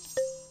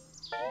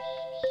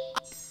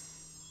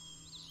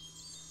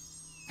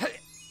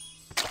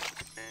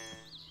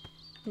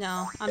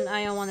 No, I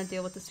don't want to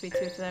deal with the sweet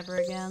tooth ever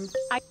again.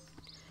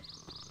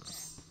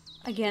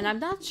 Again, I'm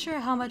not sure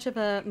how much of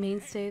a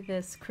mainstay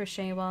this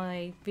crochet while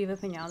I Viva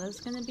Pinata is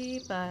gonna be,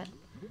 but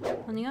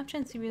on the off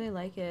chance you really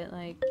like it,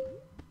 like,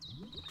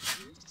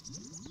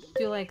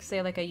 do like,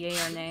 say like a yay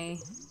or nay.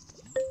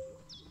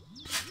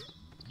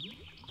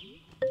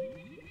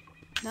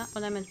 Not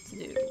what I meant to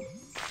do.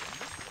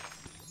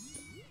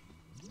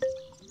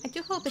 I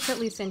do hope it's at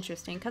least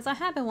interesting, because I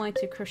have been wanting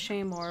to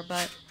crochet more,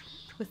 but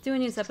with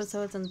doing these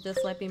episodes and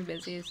just like being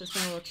busy, it's just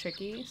been a little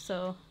tricky,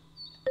 so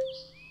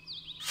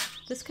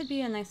this could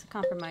be a nice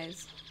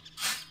compromise.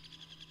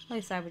 At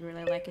least I would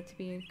really like it to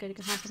be a good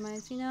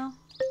compromise, you know?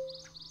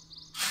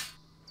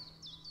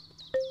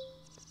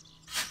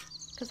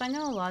 Because I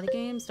know a lot of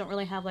games don't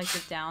really have like the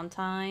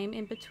downtime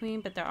in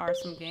between, but there are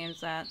some games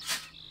that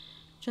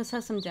just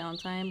have some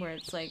downtime where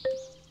it's like,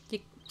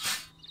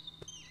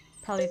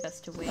 probably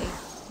best to wait.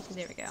 Okay,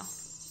 there we go.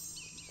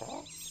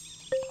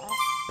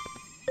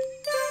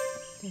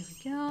 There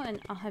we go,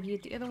 and I'll have you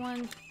the other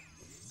one.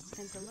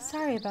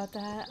 Sorry about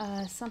that,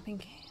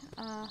 something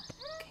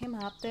came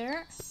up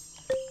there.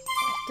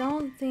 I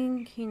don't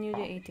think he knew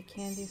to eat the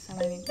candy, so I'm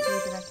going to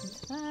redirect him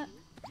to that.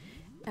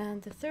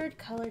 And the third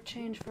color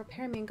change for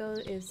Paramingo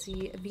is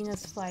the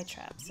Venus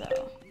flytrap, so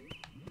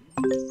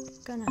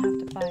gonna have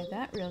to buy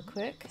that real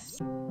quick.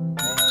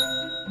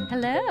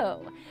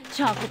 Hello.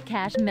 Chocolate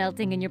cash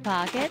melting in your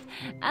pocket?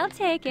 I'll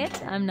take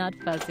it. I'm not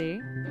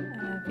fussy.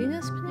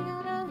 Venus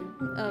Pinata?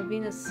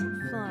 Venus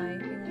fly.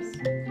 Venus.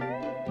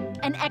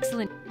 An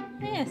excellent...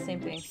 Yeah, same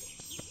thing.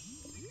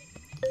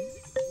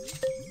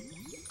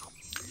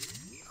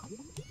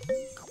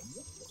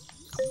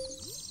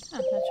 Oh,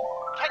 not sure.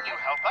 Can you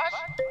help us?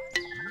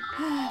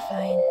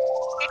 Fine.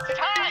 It's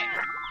time!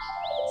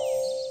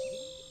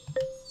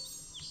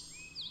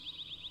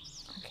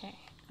 Okay,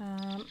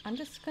 I'm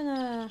just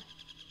gonna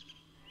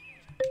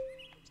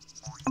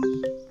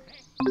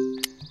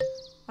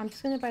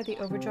buy the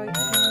Overjoy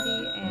candy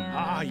and...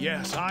 Ah,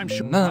 yes, I'm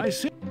sure. I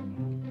see.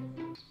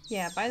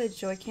 Yeah, buy the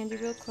Joy candy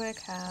real quick,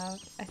 I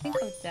think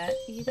Odette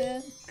eat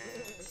it,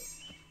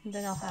 and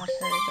then I'll have her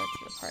go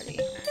to the party.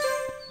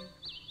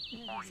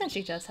 Since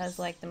she just has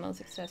like the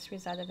most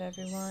accessories out of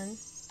everyone.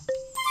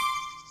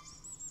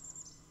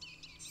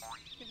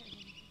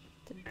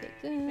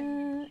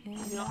 And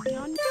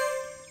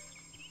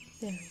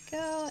there we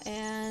go,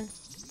 and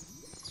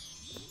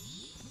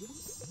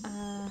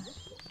oh,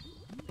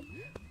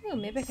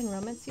 maybe I can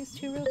romance these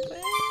two real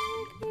quick,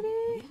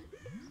 maybe?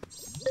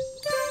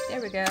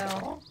 There we go.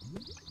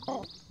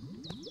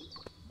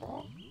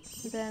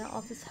 Then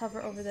I'll just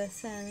hover over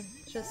this and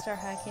just start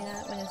hacking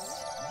it when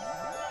it's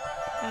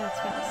finished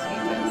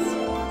stages.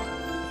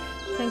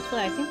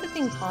 Thankfully, I think the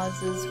thing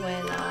pauses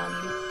when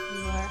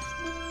you are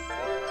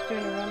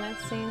doing a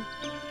romance scene.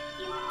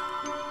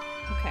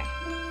 Okay.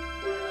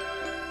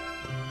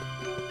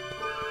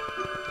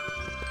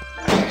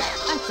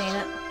 Ah, dang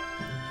it.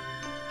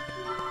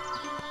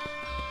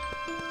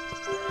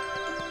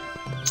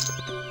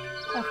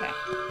 Okay.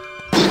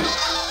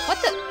 What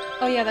the?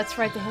 Oh yeah, that's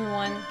right, the hidden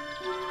one.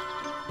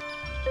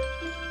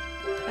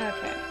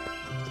 Okay.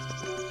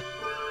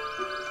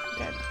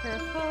 Gotta be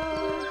careful.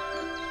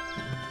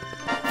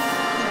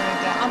 There we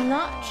go. I'm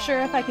not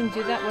sure if I can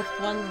do that with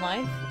one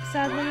life,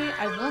 sadly.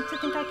 I want to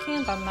think I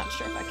can, but I'm not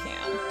sure if I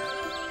can.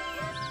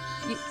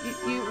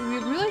 You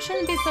really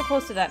shouldn't be so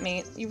close to that,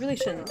 mate. You really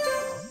shouldn't.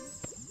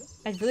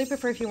 I'd really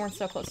prefer if you weren't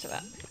so close to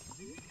that.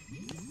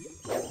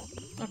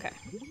 Okay.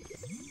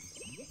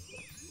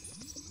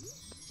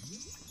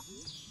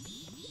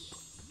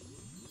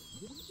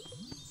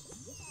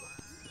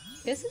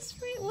 Is this the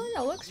right one?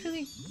 It looks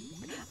really...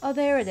 Oh,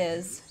 there it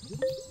is.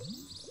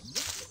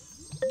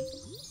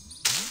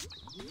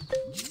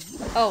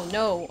 Oh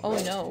no, oh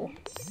no.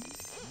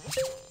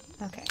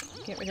 Okay,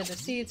 get rid of the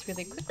seeds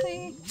really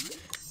quickly.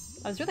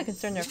 I was really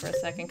concerned there for a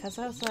second because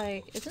I was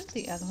like, isn't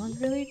the other one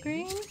really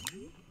green?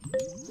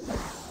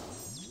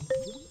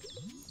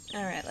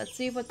 Alright, let's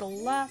see what the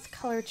last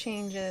color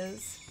change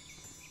is.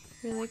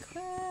 Really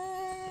quick.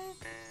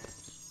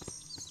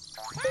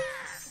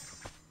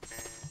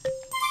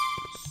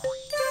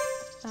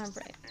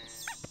 Alright.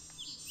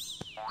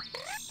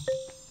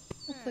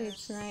 Hopefully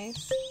it's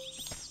nice.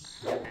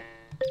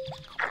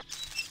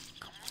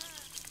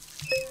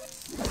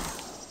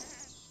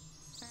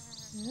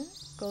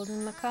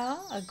 Golden macaw?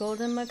 A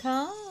golden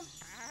macaw?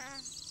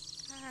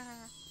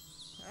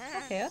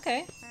 Okay,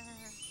 okay.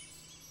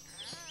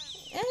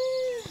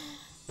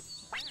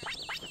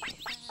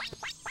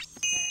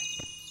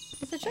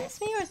 Is it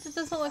just me, or does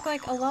it look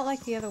like a lot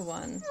like the other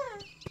one?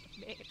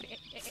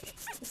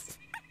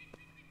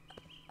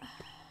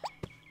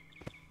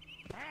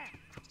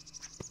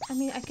 I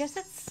mean, I guess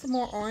it's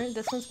more orange.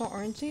 This one's more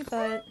orangey,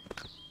 but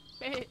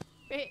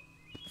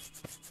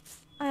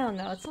I don't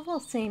know. It's a little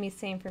samey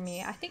for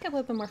me. I think it would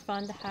have been more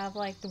fun to have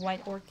like the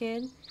white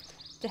orchid,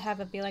 to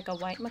have it be like a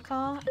white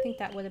macaw. I think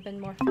that would have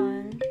been more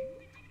fun.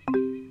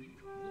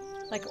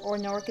 Like or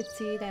an orchid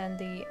seed and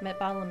the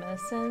bottle of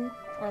medicine,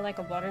 or like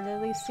a water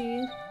lily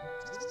seed,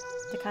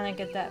 to kind of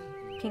get that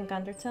pink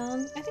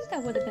undertone. I think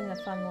that would have been a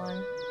fun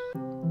one.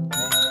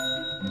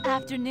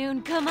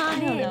 Afternoon, come on I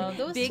don't in. know,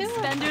 those Big two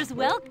spenders,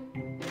 welcome.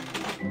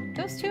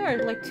 Those two are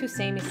like too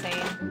samey.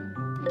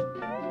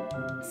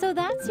 So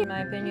that's In your... my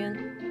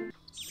opinion.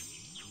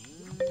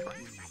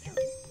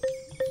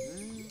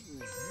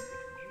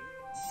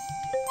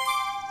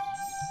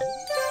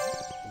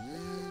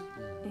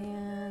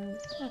 And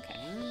okay.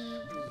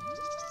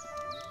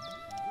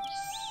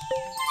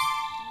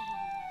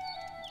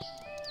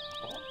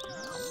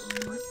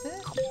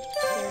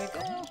 There we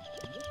go.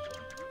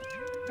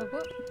 Oh,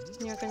 whoop.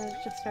 You're gonna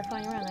just start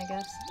flying around, I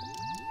guess.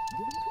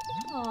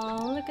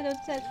 Oh, look at those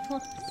dead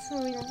swans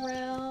swimming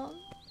around.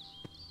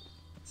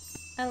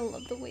 I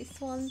love the way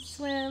swans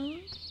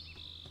swim.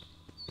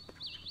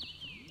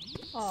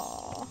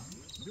 Aww.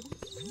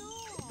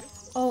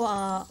 Oh,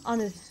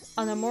 on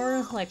a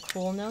more like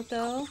cool note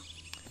though,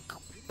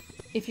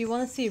 if you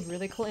want to see a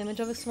really cool image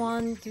of a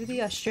swan, do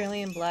the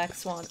Australian black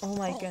swan. Oh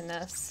my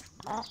goodness.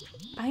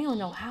 I don't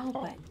know how,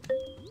 but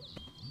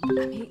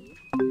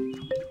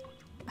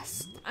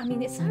I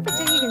mean, it's not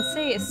every day you can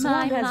say a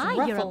swan has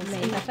you're up ruffles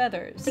in late. the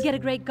feathers. To get a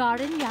great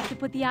garden, you have to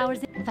put the hours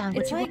in. Found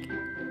what It's you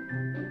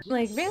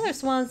like regular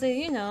swans, they,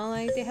 you know,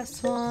 like they have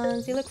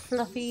swans, they look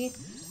fluffy.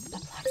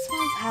 But black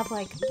swans have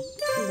like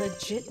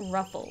legit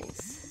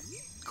ruffles.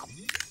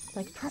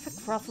 Like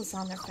perfect ruffles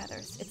on their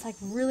feathers. It's like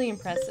really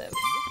impressive.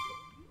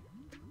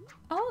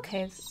 Oh,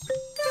 okay.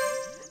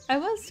 I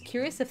was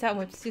curious if that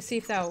would, to see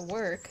if that would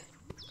work.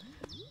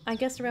 I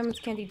guess the romance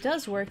candy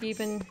does work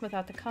even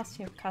without the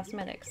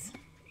cosmetics.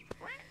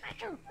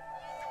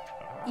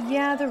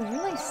 Yeah, they're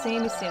really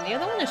samey. The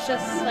other one is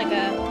just like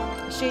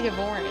a shade of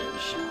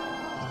orange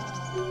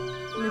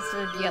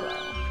instead of yellow.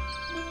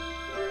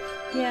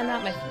 Yeah,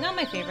 not my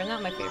favorite.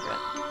 Not my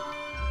favorite.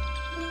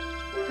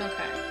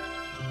 Okay.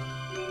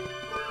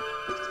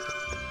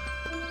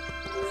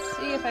 Let's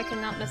see if I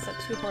can not mess up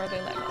too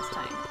horribly like last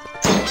time.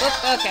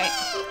 Oop, okay.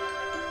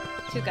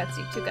 Too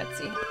gutsy. Too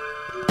gutsy.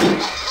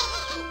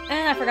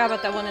 And I forgot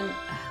about that one. And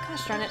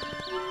gosh darn it.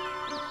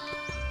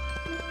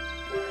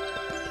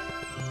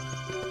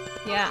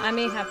 Yeah, I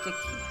may have to...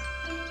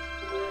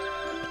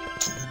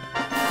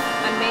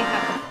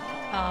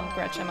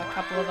 Gretchen a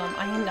couple of them.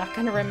 I am not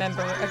gonna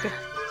remember a good.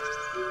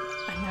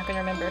 I'm not gonna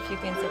remember a few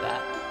things of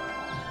that.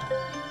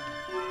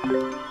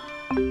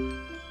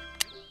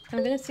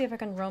 I'm gonna see if I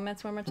can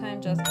romance one more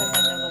time, just because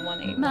I know the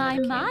 1-8.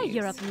 My,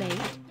 you're up late.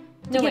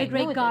 To get a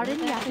great garden,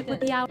 you have to put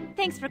the hour.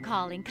 Thanks for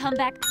calling. Come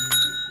back.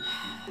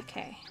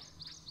 Okay.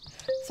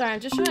 Sorry, I'm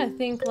just trying to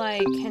think,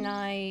 like, can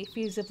I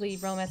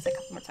feasibly romance a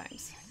couple more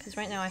times? Because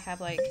right now I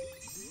have, like,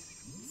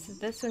 so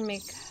this would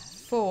make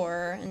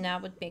 4, and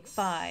that would make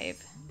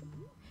 5.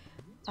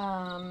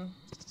 I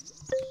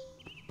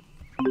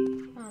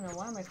don't know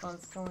why my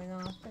phone's going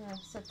off. I'm gonna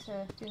set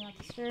to do not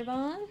disturb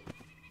on.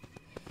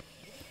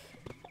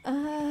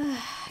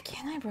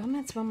 Can I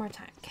romance one more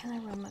time? Can I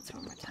romance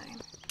one more time?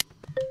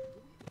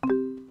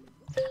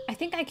 I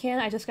think I can,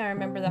 I just gotta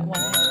remember that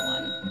 1-hidden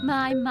one.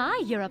 My,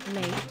 you're up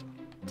late.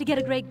 To get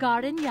a great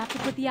garden, you have to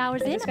put the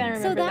hours in. I just gotta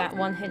remember that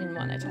 1-hidden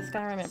one. I just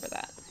gotta remember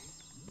that.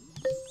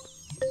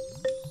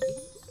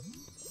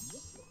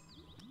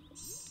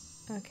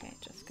 Okay,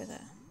 just gonna...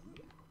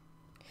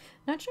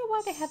 Not sure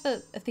why they have a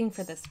thing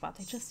for this spot.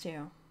 They just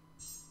do.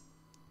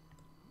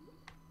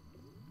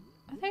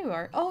 Oh, there you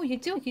are. Oh, you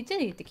did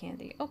eat the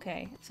candy.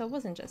 Okay, so it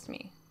wasn't just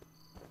me.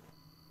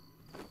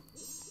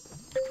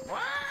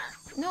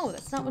 No,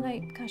 that's not what I...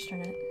 Gosh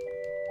darn it.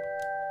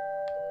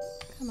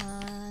 Come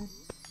on.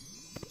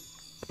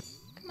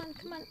 Come on,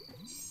 come on.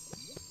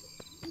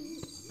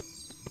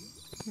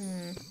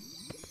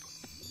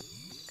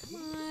 Come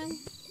on.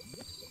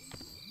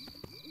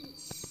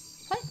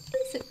 What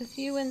is it with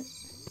you and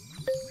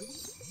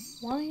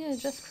wanting to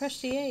just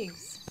crush the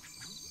eggs?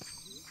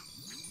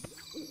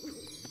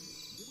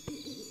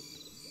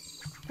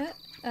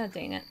 Oh,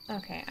 dang it.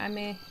 Okay,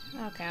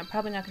 okay, I'm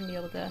probably not gonna be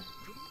able to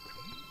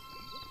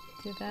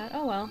do that.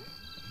 Oh well.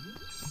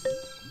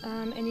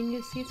 Any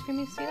new seeds for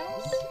me,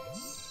 sweethearts?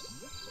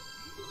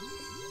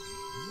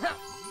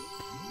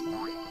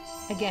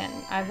 Again,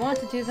 I want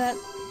to do that.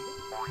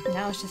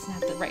 Now it's just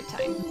not the right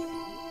time.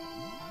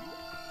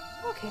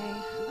 Okay,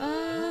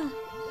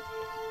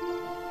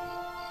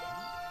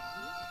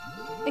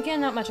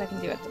 again, not much I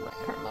can do at the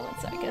current moment,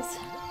 so I guess.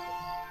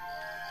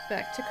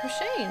 Back to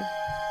crocheting.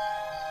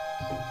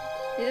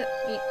 Yep,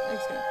 I'm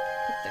just gonna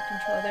put the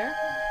controller there.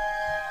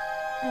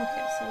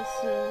 Okay, so this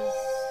is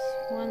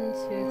 1,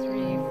 2,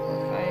 3,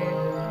 4, 5.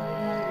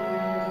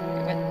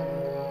 Okay, wait.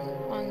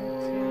 1,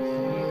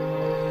 2, 3,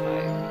 4,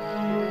 5.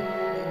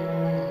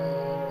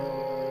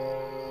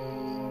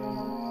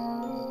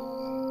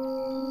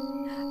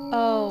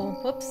 Oh,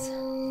 whoops.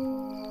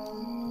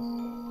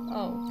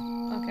 Oh,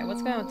 okay,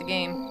 what's going on with the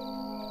game?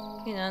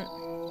 Hang on.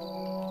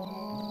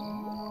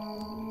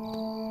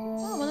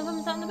 Oh, one of them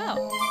is out and about.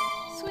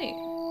 Sweet.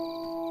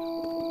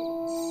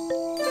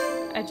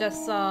 I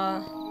just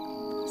saw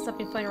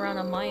something playing around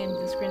on my end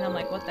of the screen. I'm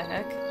like, what the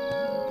heck?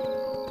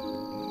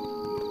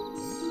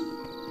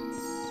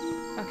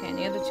 Okay, and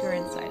the other two are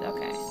inside.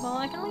 Okay. Well,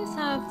 I can at least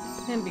have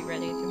him be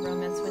ready to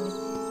romance when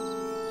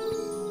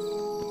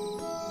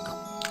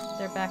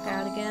they're back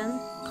out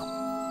again.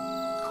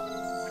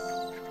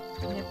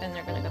 Yep, and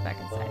they're gonna go back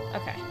inside.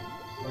 Okay.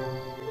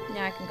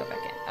 Now I can go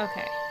back in.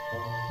 Okay.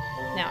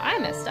 Now I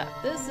messed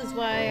up. This is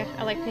why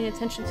I like paying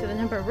attention to the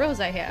number of rows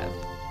I have.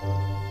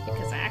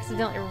 Because I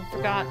accidentally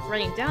forgot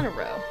writing down a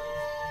row.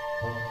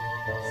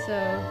 So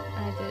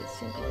I did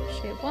single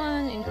crochet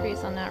 1,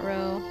 increase on that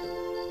row,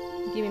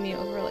 giving me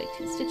over like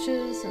 2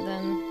 stitches, and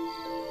then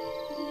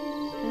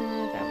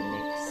that would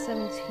make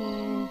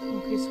 17,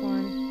 increase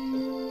 1,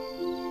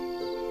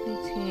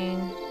 18,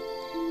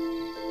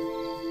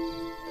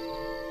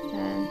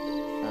 then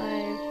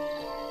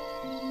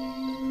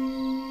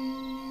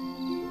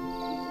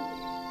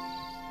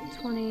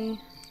 5, 20,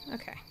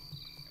 okay.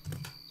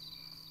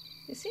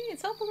 You see,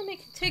 it's helpful to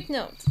take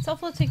notes. It's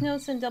helpful to take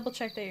notes and double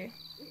check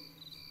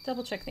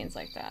things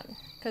like that.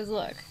 Because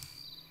look,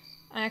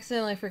 I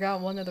accidentally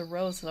forgot one of the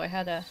rows, so I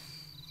had to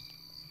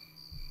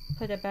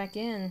put it back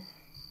in.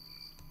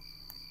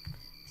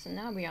 So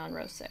now we're on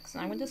row 6.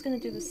 And I'm just going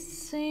to do the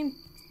same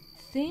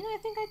thing I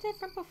think I did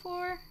from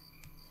before.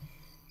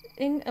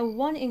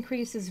 One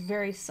increase is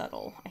very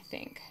subtle, I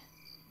think.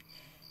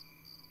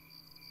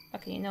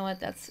 Okay, you know what?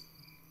 That's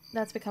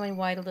becoming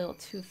wide a little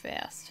too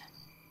fast.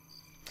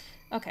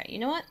 Okay, you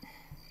know what?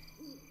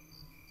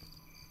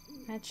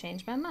 I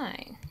changed my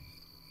mind.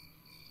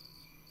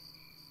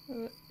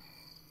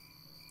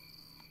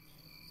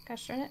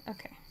 Gosh darn it.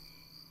 Okay.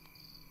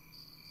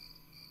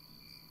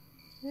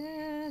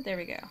 There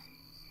we go.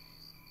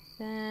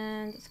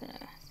 Then just gonna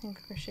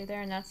single crochet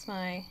there, and that's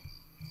my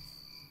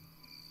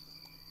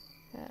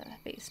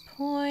base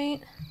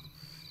point.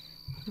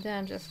 Then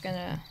I'm just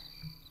gonna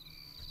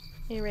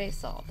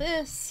erase all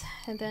this,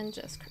 and then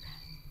just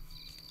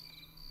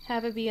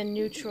have it be a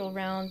neutral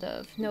round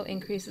of no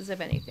increases of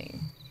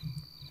anything.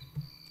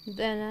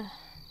 Then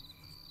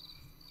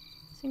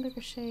single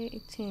crochet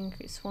 18,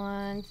 increase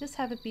 1. Just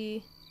have it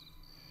be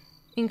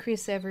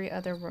increase every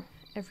other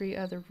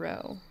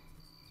row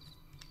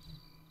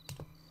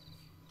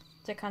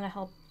to kind of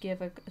help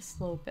give a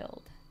slow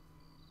build.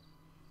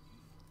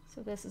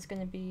 So this is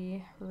going to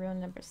be row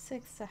number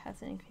 6 that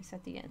has an increase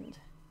at the end.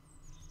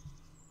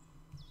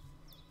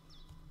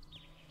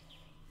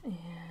 And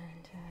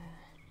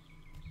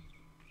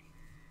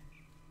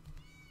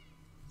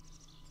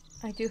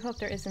I do hope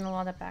there isn't a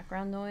lot of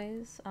background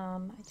noise. I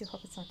do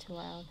hope it's not too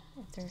loud,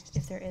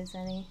 if there is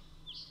any.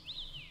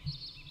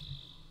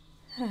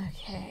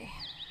 Okay.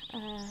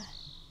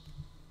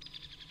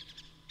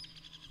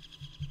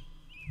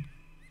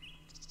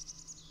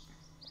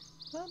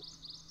 Well,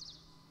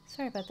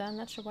 sorry about that. I'm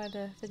not sure why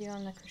the video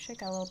on the crochet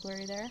got a little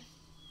blurry there.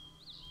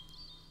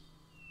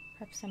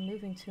 Perhaps I'm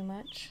moving too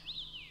much.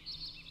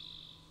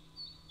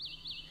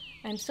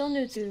 I'm still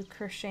new to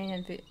crocheting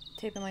and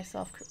taping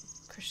myself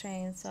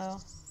crocheting, so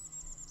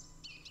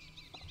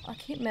I'll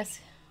keep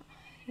messing.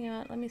 You know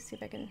what? Let me see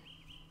if I can.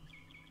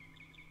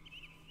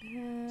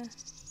 Yeah.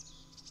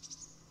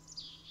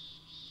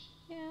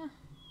 Yeah,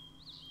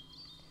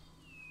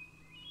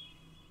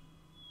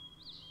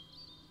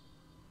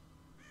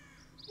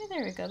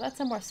 there we go. That's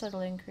a more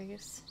subtle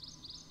increase.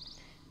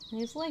 And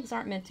these legs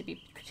aren't meant to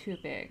be too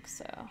big,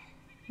 so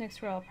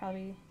next row I'll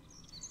probably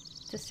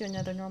just do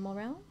another normal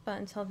round. But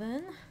until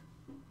then,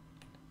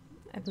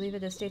 I believe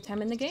it is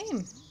daytime in the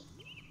game.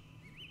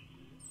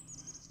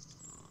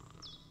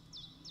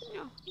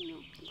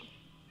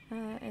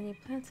 Any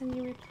plants I need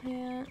to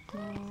replant?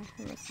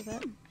 No, most of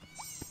it.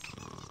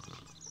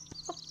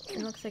 Oh,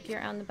 it looks like you're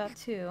out and about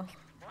too.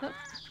 Oh.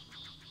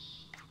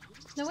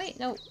 No, wait,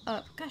 no.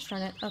 Gosh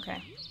darn it.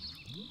 Okay.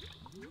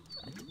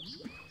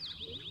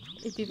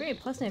 It'd be very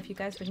pleasant if you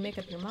guys would make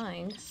up your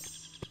mind.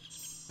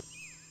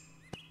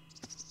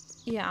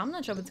 Yeah, I'm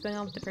not sure what's going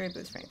on with the fairy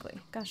boots, frankly.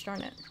 Gosh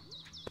darn it.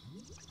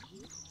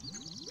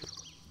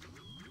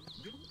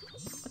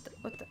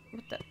 What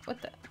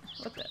the?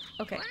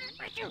 Okay.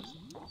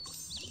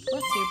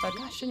 Bless you, but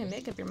gosh, you didn't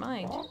make up your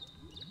mind.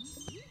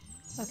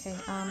 Okay,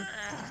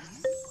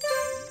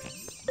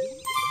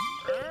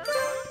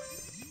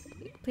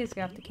 please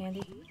get off the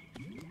candy.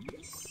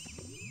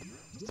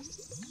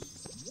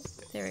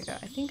 There we go.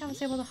 I think I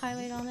was able to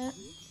highlight on it.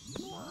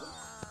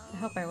 I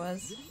hope I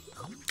was.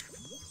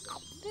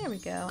 There we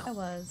go, I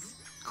was.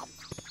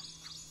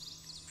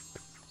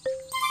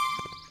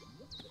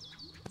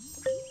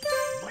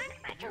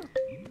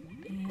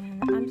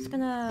 And I'm just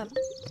gonna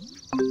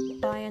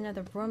buy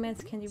another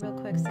romance candy real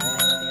quick so I know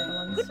the other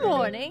ones. Good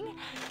morning.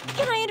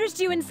 Can I interest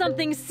you in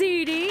something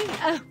seedy?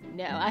 Oh,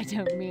 no, I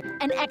don't mean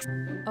an ex.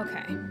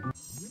 Okay.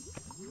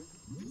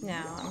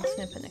 Now, I'm just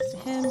gonna put next to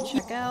him,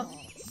 check out.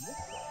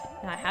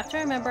 Now, I have to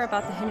remember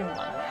about the hidden one.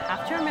 I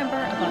have to remember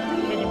about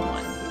the hidden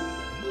one.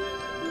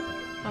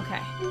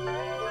 Okay.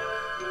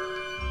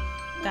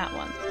 That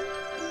one.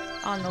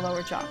 On the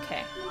lower jaw,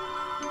 okay.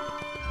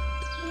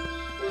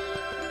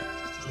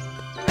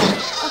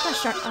 Oh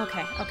gosh darn,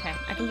 okay.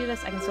 I can do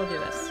this, I can still do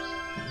this.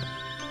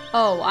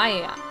 Oh,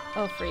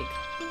 oh freak.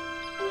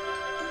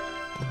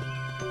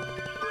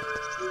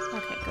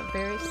 Okay, go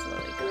very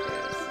slowly, go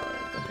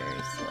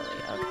very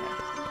slowly, okay.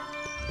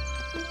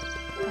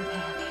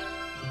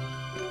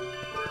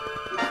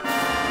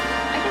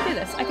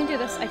 I can do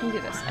this. I hope I can do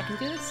this. Can I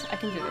do this? I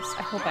really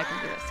hope I can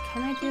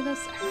do this.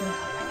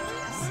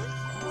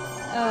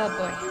 Oh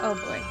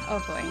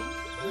boy.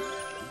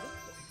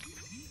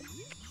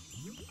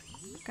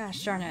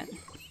 Gosh darn it.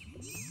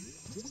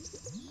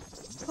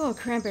 Oh,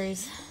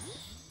 cranberries.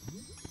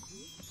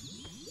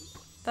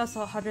 That's a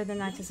lot harder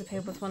than I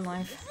anticipated with one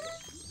life.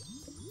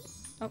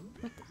 Oh,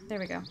 there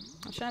we go.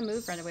 I should have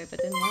moved right away, but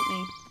didn't let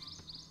me.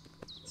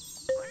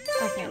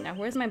 Okay, now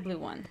where's my blue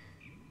one?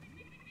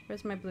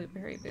 Where's my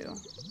blueberry boo?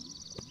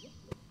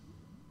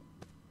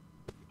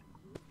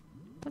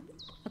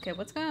 Okay,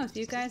 what's going on with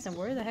you guys, and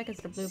where the heck is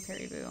the blue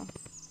Perry-boo?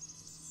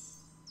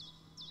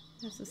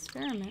 There's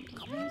experiment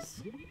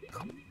colors.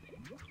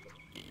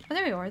 Oh,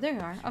 there you are.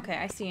 Okay,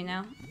 I see you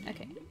now.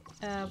 Okay,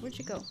 where'd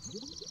you go?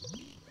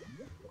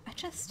 I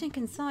just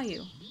stinking saw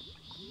you.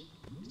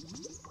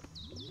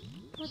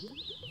 What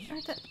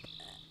the?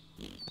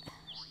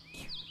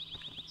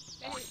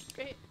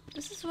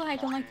 This is why I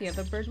don't like the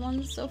other bird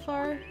ones so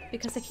far,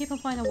 because they keep on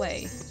flying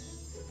away.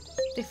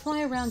 They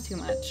fly around too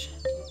much.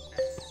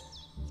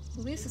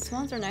 At least the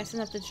swans are nice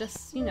enough to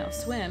just, you know,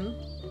 swim.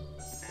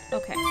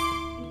 Okay.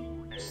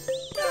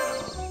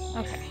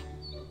 Okay.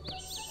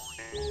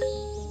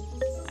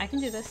 I can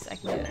do this.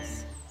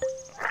 Just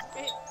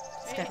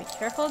gotta be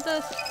careful of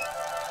the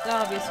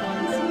obvious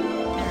ones.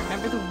 And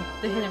remember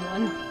the hidden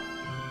one.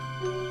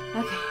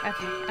 Okay.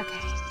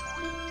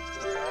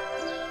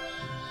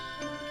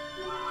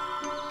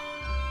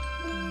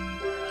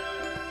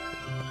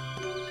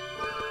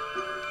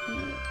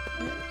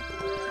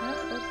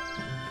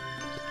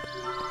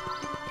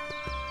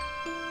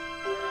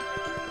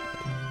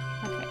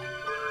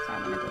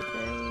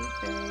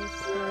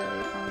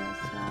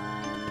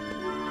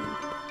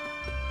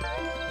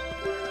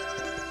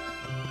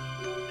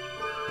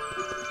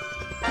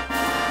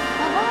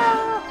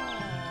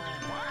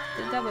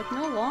 With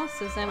no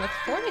losses and with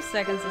 40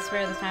 seconds to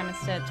spare the time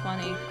instead of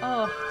 20.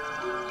 Oh.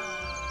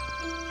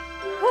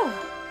 Whew.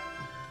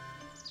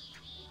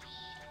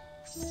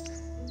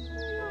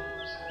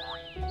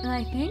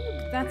 I think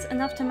that's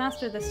enough to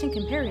master the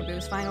stinking parry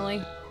boost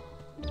finally.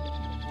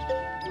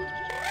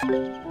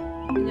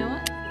 You know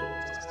what?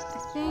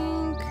 I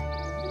think...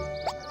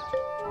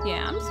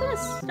 Yeah, I'm just gonna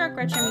start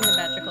trimming the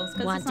vegetables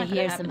because Want it's to not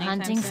gonna hear happen some anytime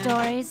hunting soon.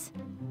 stories?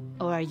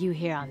 Or are you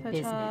here on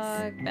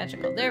business?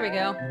 Vegetable. There we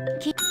go.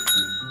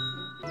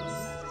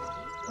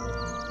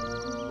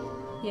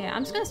 Yeah,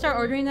 I'm just gonna start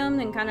ordering them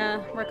and kind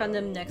of work on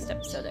them next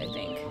episode, I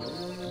think.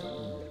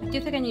 I do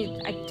think I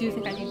need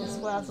the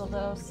swazzle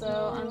though,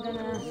 so I'm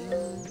gonna...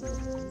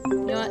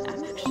 You know what?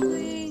 I'm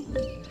actually...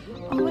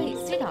 Oh wait,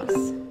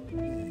 Cedos.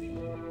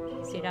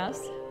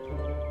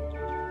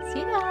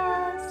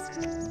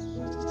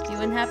 You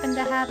wouldn't happen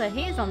to have a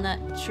hazelnut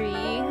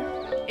tree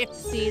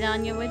seed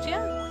on you, would you?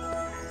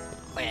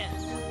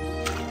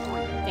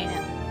 Dang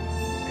it.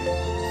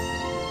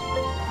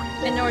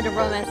 In order to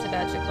romance the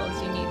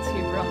vegetables, you need to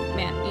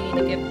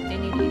they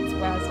need to eat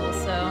swazzle,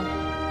 so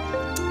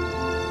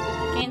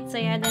can't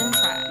say I didn't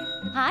try.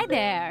 Hi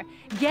there.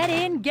 Get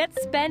in, get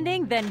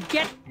spending, then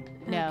get...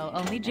 No,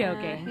 only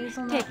joking.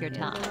 Take your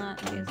time.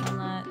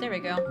 Hazelnut. There we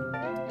go.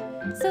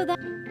 So that...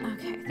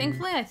 Okay,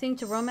 thankfully I think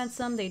to romance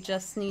them, they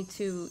just need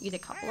to eat a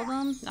couple of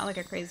them. Not like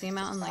a crazy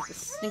amount, like the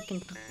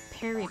stinking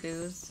parry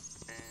booze.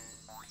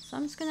 So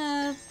I'm just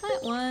gonna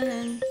plant one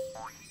and...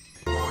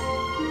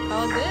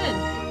 all good.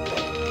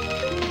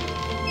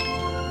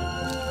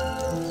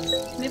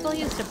 Maybe I'll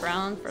use the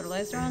brown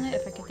fertilizer on it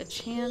if I get the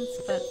chance,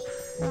 but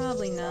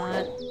probably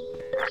not.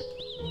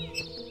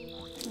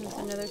 There's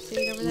another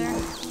seed over there.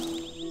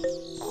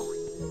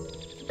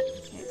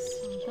 Okay, so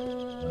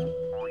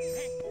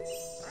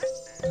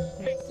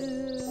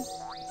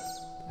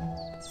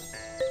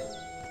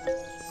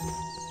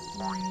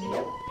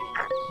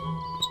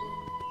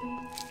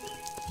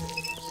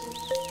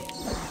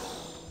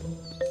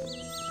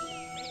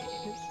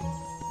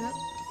that...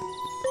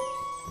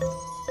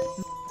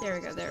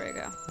 There we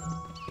go.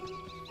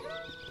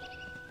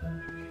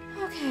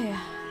 Okay,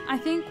 I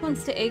think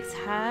once the eggs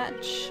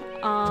hatch,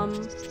 or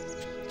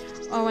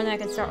when I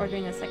can start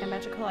ordering the second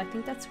batch of coal, I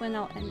think that's when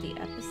I'll end the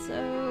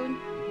episode.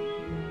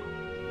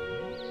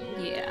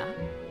 Yeah.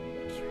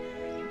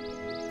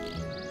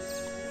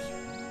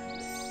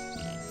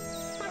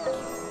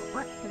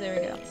 There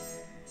we go.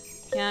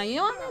 Yeah, you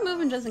know what? I'm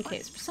moving just in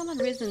case. For some odd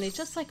reason, they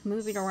just like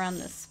moving around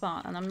this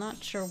spot, and I'm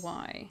not sure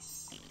why.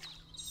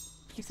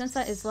 Since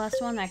that is the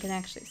last one, I can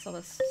actually sell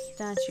this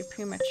statue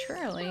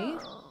prematurely.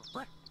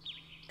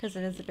 Because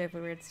it is a bit of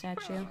a weird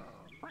statue.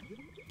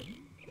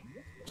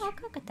 Oh,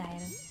 crocodile.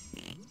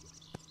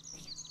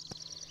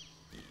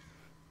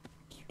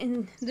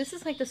 And this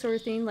is like the sort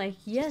of thing, like,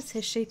 yes,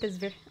 his shape is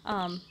very,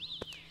 oh,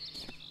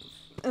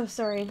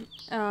 sorry.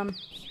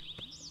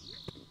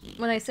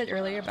 When I said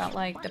earlier about,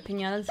 like, the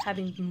pinatas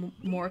having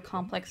more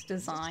complex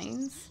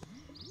designs,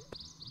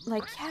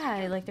 like,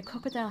 yeah, like, the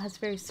crocodile has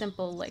very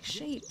simple, like,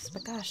 shapes,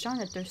 but gosh darn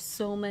it, there's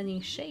so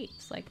many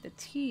shapes, like the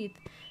teeth,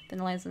 then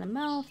the lines in the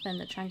mouth, then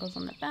the triangles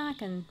on the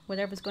back, and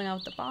whatever's going on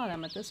at the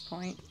bottom at this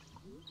point.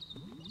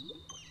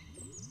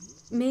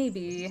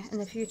 Maybe in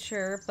the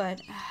future,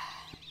 but...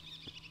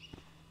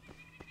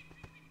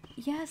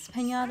 yes,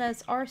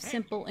 pinatas are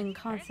simple in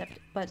concept,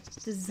 but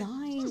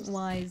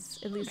design-wise,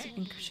 at least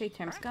in crochet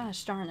terms,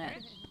 gosh darn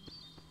it.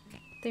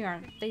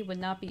 They would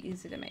not be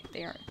easy to make.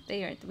 They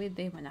would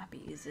not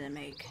be easy to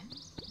make.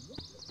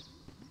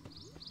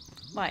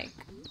 Like,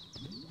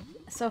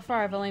 so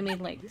far I've only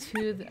made like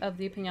 2 of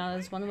the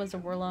pinatas. One was a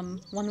whirlum,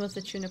 one was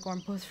a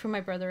tunicorn, both for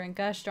my brother, and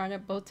gosh darn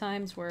it, both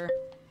times were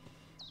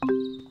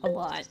a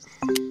lot.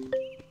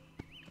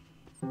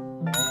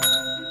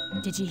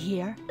 Did you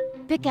hear?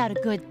 Pick out a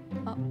good...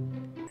 Oh,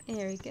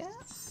 there we go.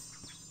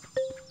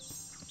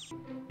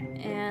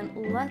 And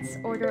let's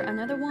order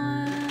another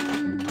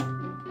one.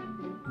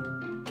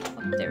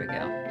 There we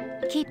go.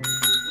 Keep.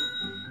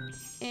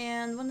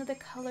 And one of the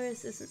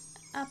colors is an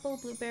apple,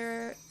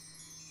 blueberry,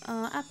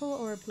 apple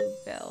or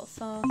bluebell.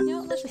 So, you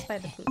know, let's just buy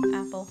the blue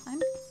apple. I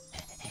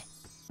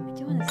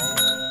do want to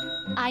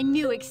see. I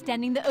knew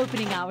extending the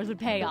opening hours would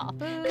pay off.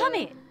 Come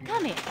in,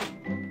 come in.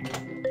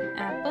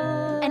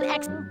 Apple. An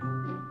ex.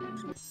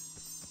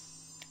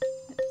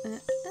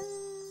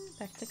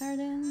 Back to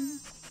garden.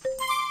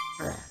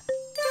 I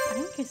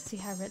don't get to see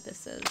how red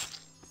this is.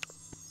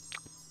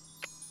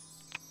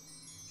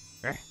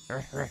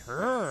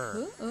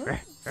 Ooh, ooh.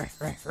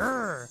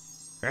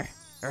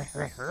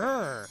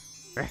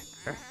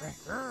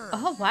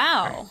 Oh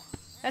wow,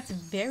 that's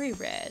very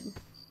red.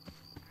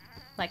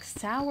 Like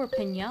sour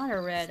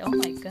pinata red. Oh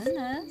my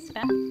goodness,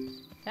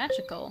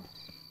 magical.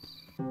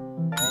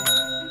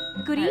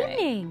 Good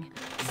evening.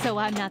 So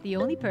I'm not the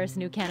only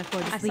person who can't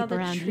afford to sleep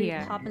around here.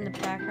 I saw the tree pop in the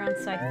background,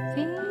 so I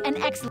think... An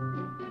excellent...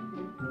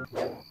 I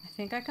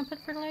think I can put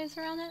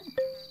fertilizer on it.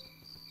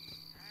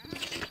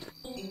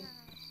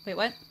 Wait,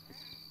 what?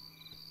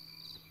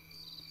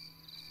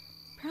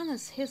 Brown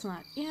is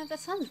hazelnut. Yeah, that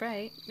sounds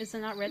right. Is it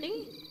not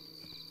ready?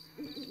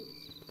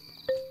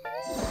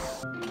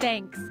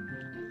 Thanks.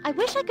 I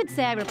wish I could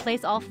say I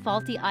replace all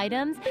faulty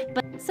items,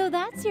 but... So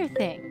that's your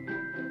thing.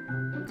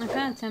 I'm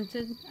kind of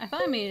tempted. I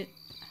thought I made it...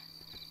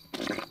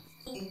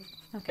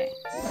 Okay.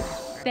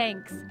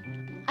 Thanks.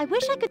 I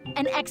wish I could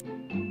an ex.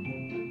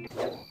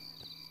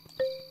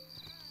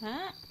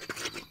 Huh?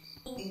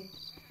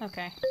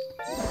 Okay.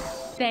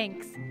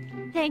 Thanks.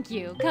 Thank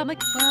you. Come.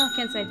 Well,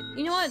 can't say.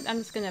 You know what? I'm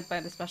just gonna buy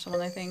the special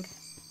one, I think.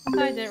 I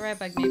thought I did it right,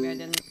 but maybe I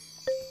didn't.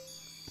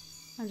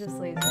 I'm just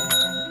lazy.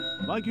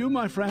 Like you,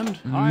 my friend,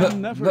 I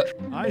am never.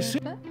 I see.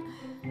 And...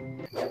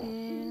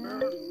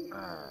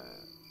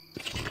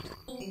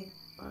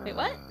 Wait,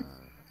 what?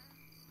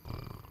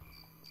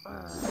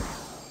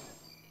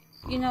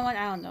 You know what?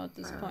 I don't know at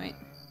this point.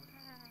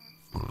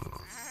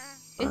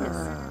 It is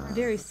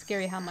very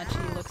scary how much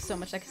he looks so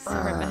much like a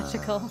silver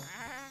magical.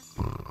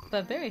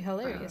 But very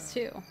hilarious,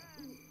 too.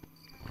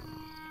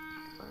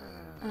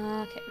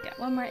 Okay, we got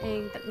one more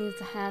egg that needs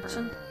to hatch.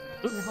 And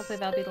hopefully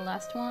that'll be the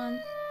last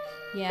one.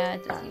 Yeah,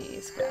 it does need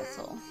a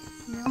scrazzle.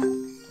 You know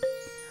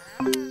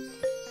what? In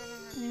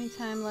the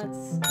meantime,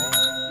 let's...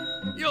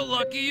 You're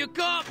lucky you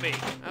caught me.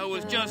 I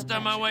was just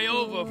on my way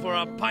over for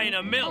a pint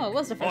of milk. Oh, it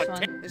was the first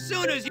one. As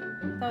soon as you...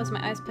 That was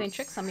my eyes playing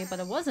tricks on me, but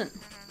it wasn't.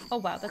 Oh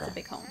wow, that's a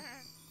big home.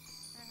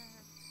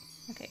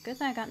 Okay, good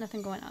thing I got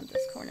nothing going on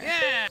this corner.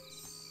 Yeah!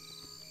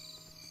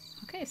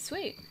 Okay,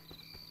 sweet.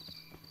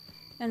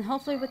 And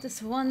hopefully with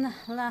this one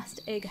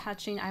last egg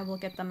hatching, I will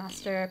get the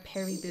Master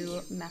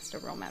Periboo Master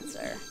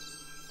Romancer.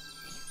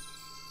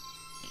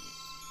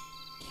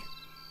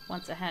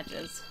 Once it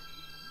hatches.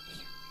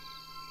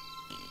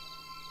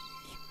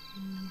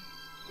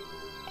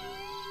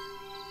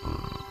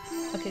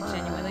 Okay,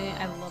 genuinely,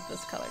 I love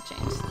this color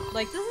change.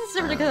 Like, this is the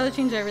sort of color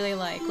change I really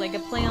like. Like, a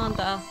play on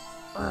the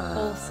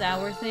whole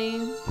sour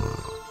thing.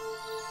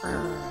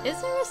 Is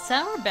there a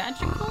sour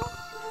badgerclaw?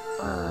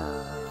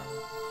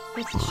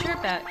 It's a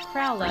sherbet,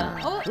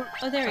 Crowla.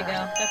 Oh, there we go.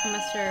 Got the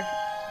Master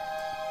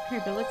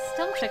Periboo. Let's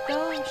double check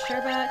though.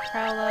 Sherbet,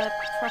 Crowla,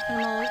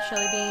 Fruffinimal,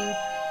 Shelly Bean,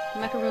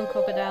 Macaroon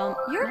Crocodile.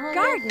 You're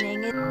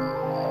gardening it.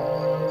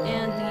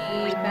 And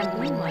the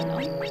baboon one. Oh, I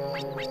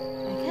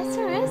guess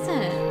there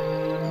isn't.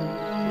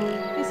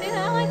 You see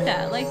that? I like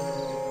that. Like,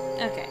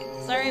 okay.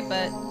 Sorry,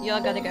 but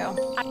y'all gotta go.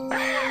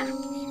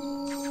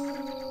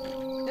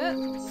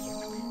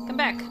 Come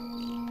back.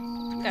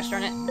 Gosh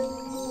darn it.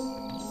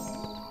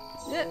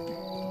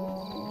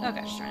 Oh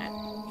gosh darn it.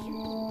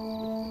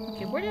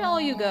 Okay, where did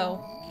all you go?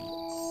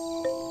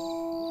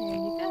 There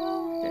you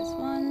go. There's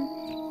one.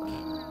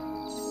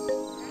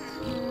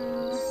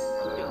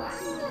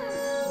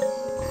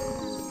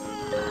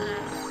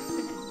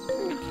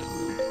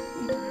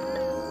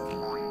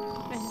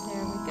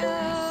 There we go.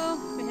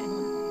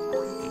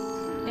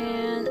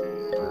 And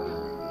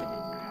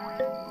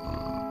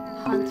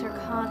Hunter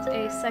caught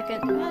a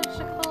second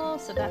magical,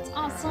 so that's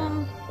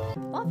awesome. A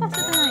lot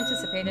faster than I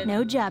anticipated.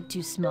 No job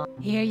too small.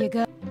 Here you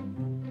go.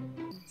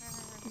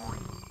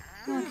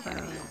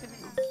 Okay.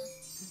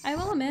 I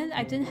will admit,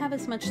 I didn't have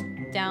as much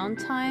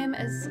downtime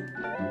as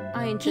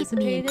I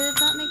anticipated, if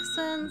that makes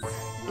sense.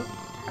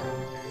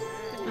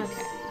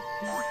 Okay.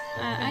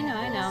 I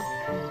know.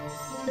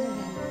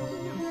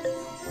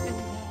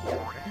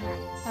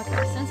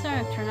 Okay, since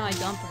they're nocturnal, I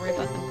don't have to worry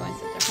about them going to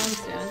their home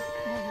soon.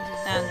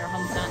 And their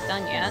home's not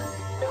done yet.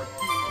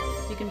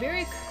 You can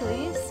very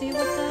quickly see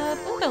what the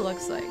bunga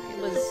looks like.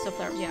 It was so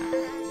far, yeah.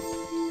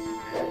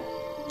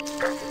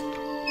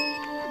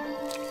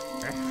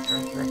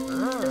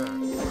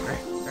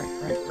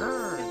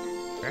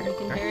 You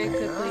can very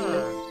quickly...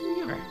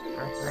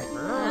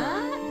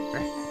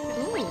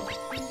 Ooh.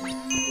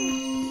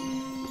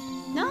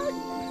 No,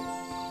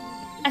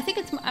 I think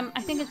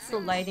it's the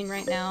lighting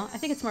right now. I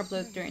think it's more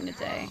blue during the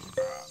day.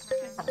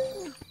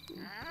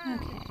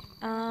 Okay.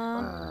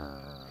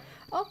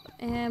 Oh,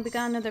 and we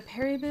got another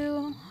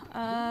Periboo.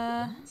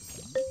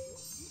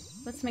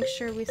 Let's make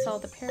sure we saw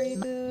the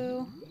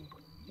Periboo.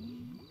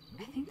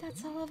 I think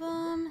that's all of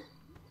them.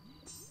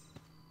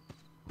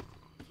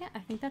 Yeah, I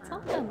think that's all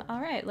of them.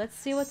 Alright, let's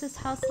see what this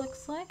house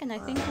looks like, and I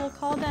think we'll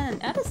call that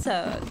an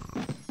episode.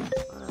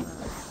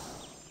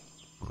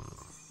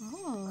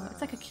 Oh,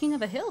 it's like a King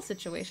of a Hill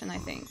situation, I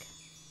think.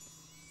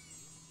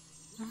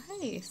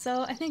 Alrighty,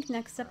 so I think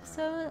next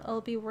episode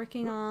I'll be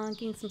working on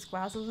getting some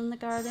squazzles in the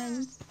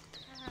garden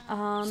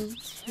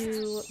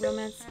to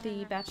romance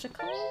the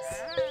bachicles.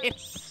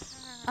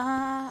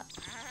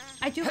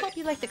 I do hope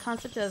you like the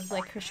concept of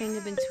like crocheting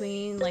in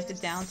between like the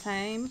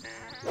downtime.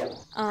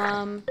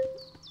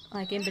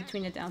 Like in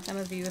between the downtime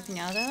of Viva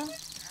Pinata.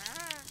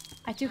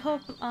 I do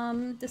hope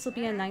this will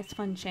be a nice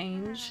fun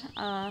change.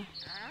 I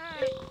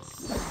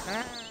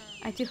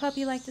do hope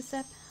you like this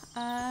have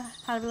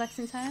a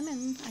relaxing time,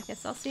 and I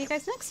guess I'll see you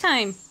guys next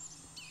time.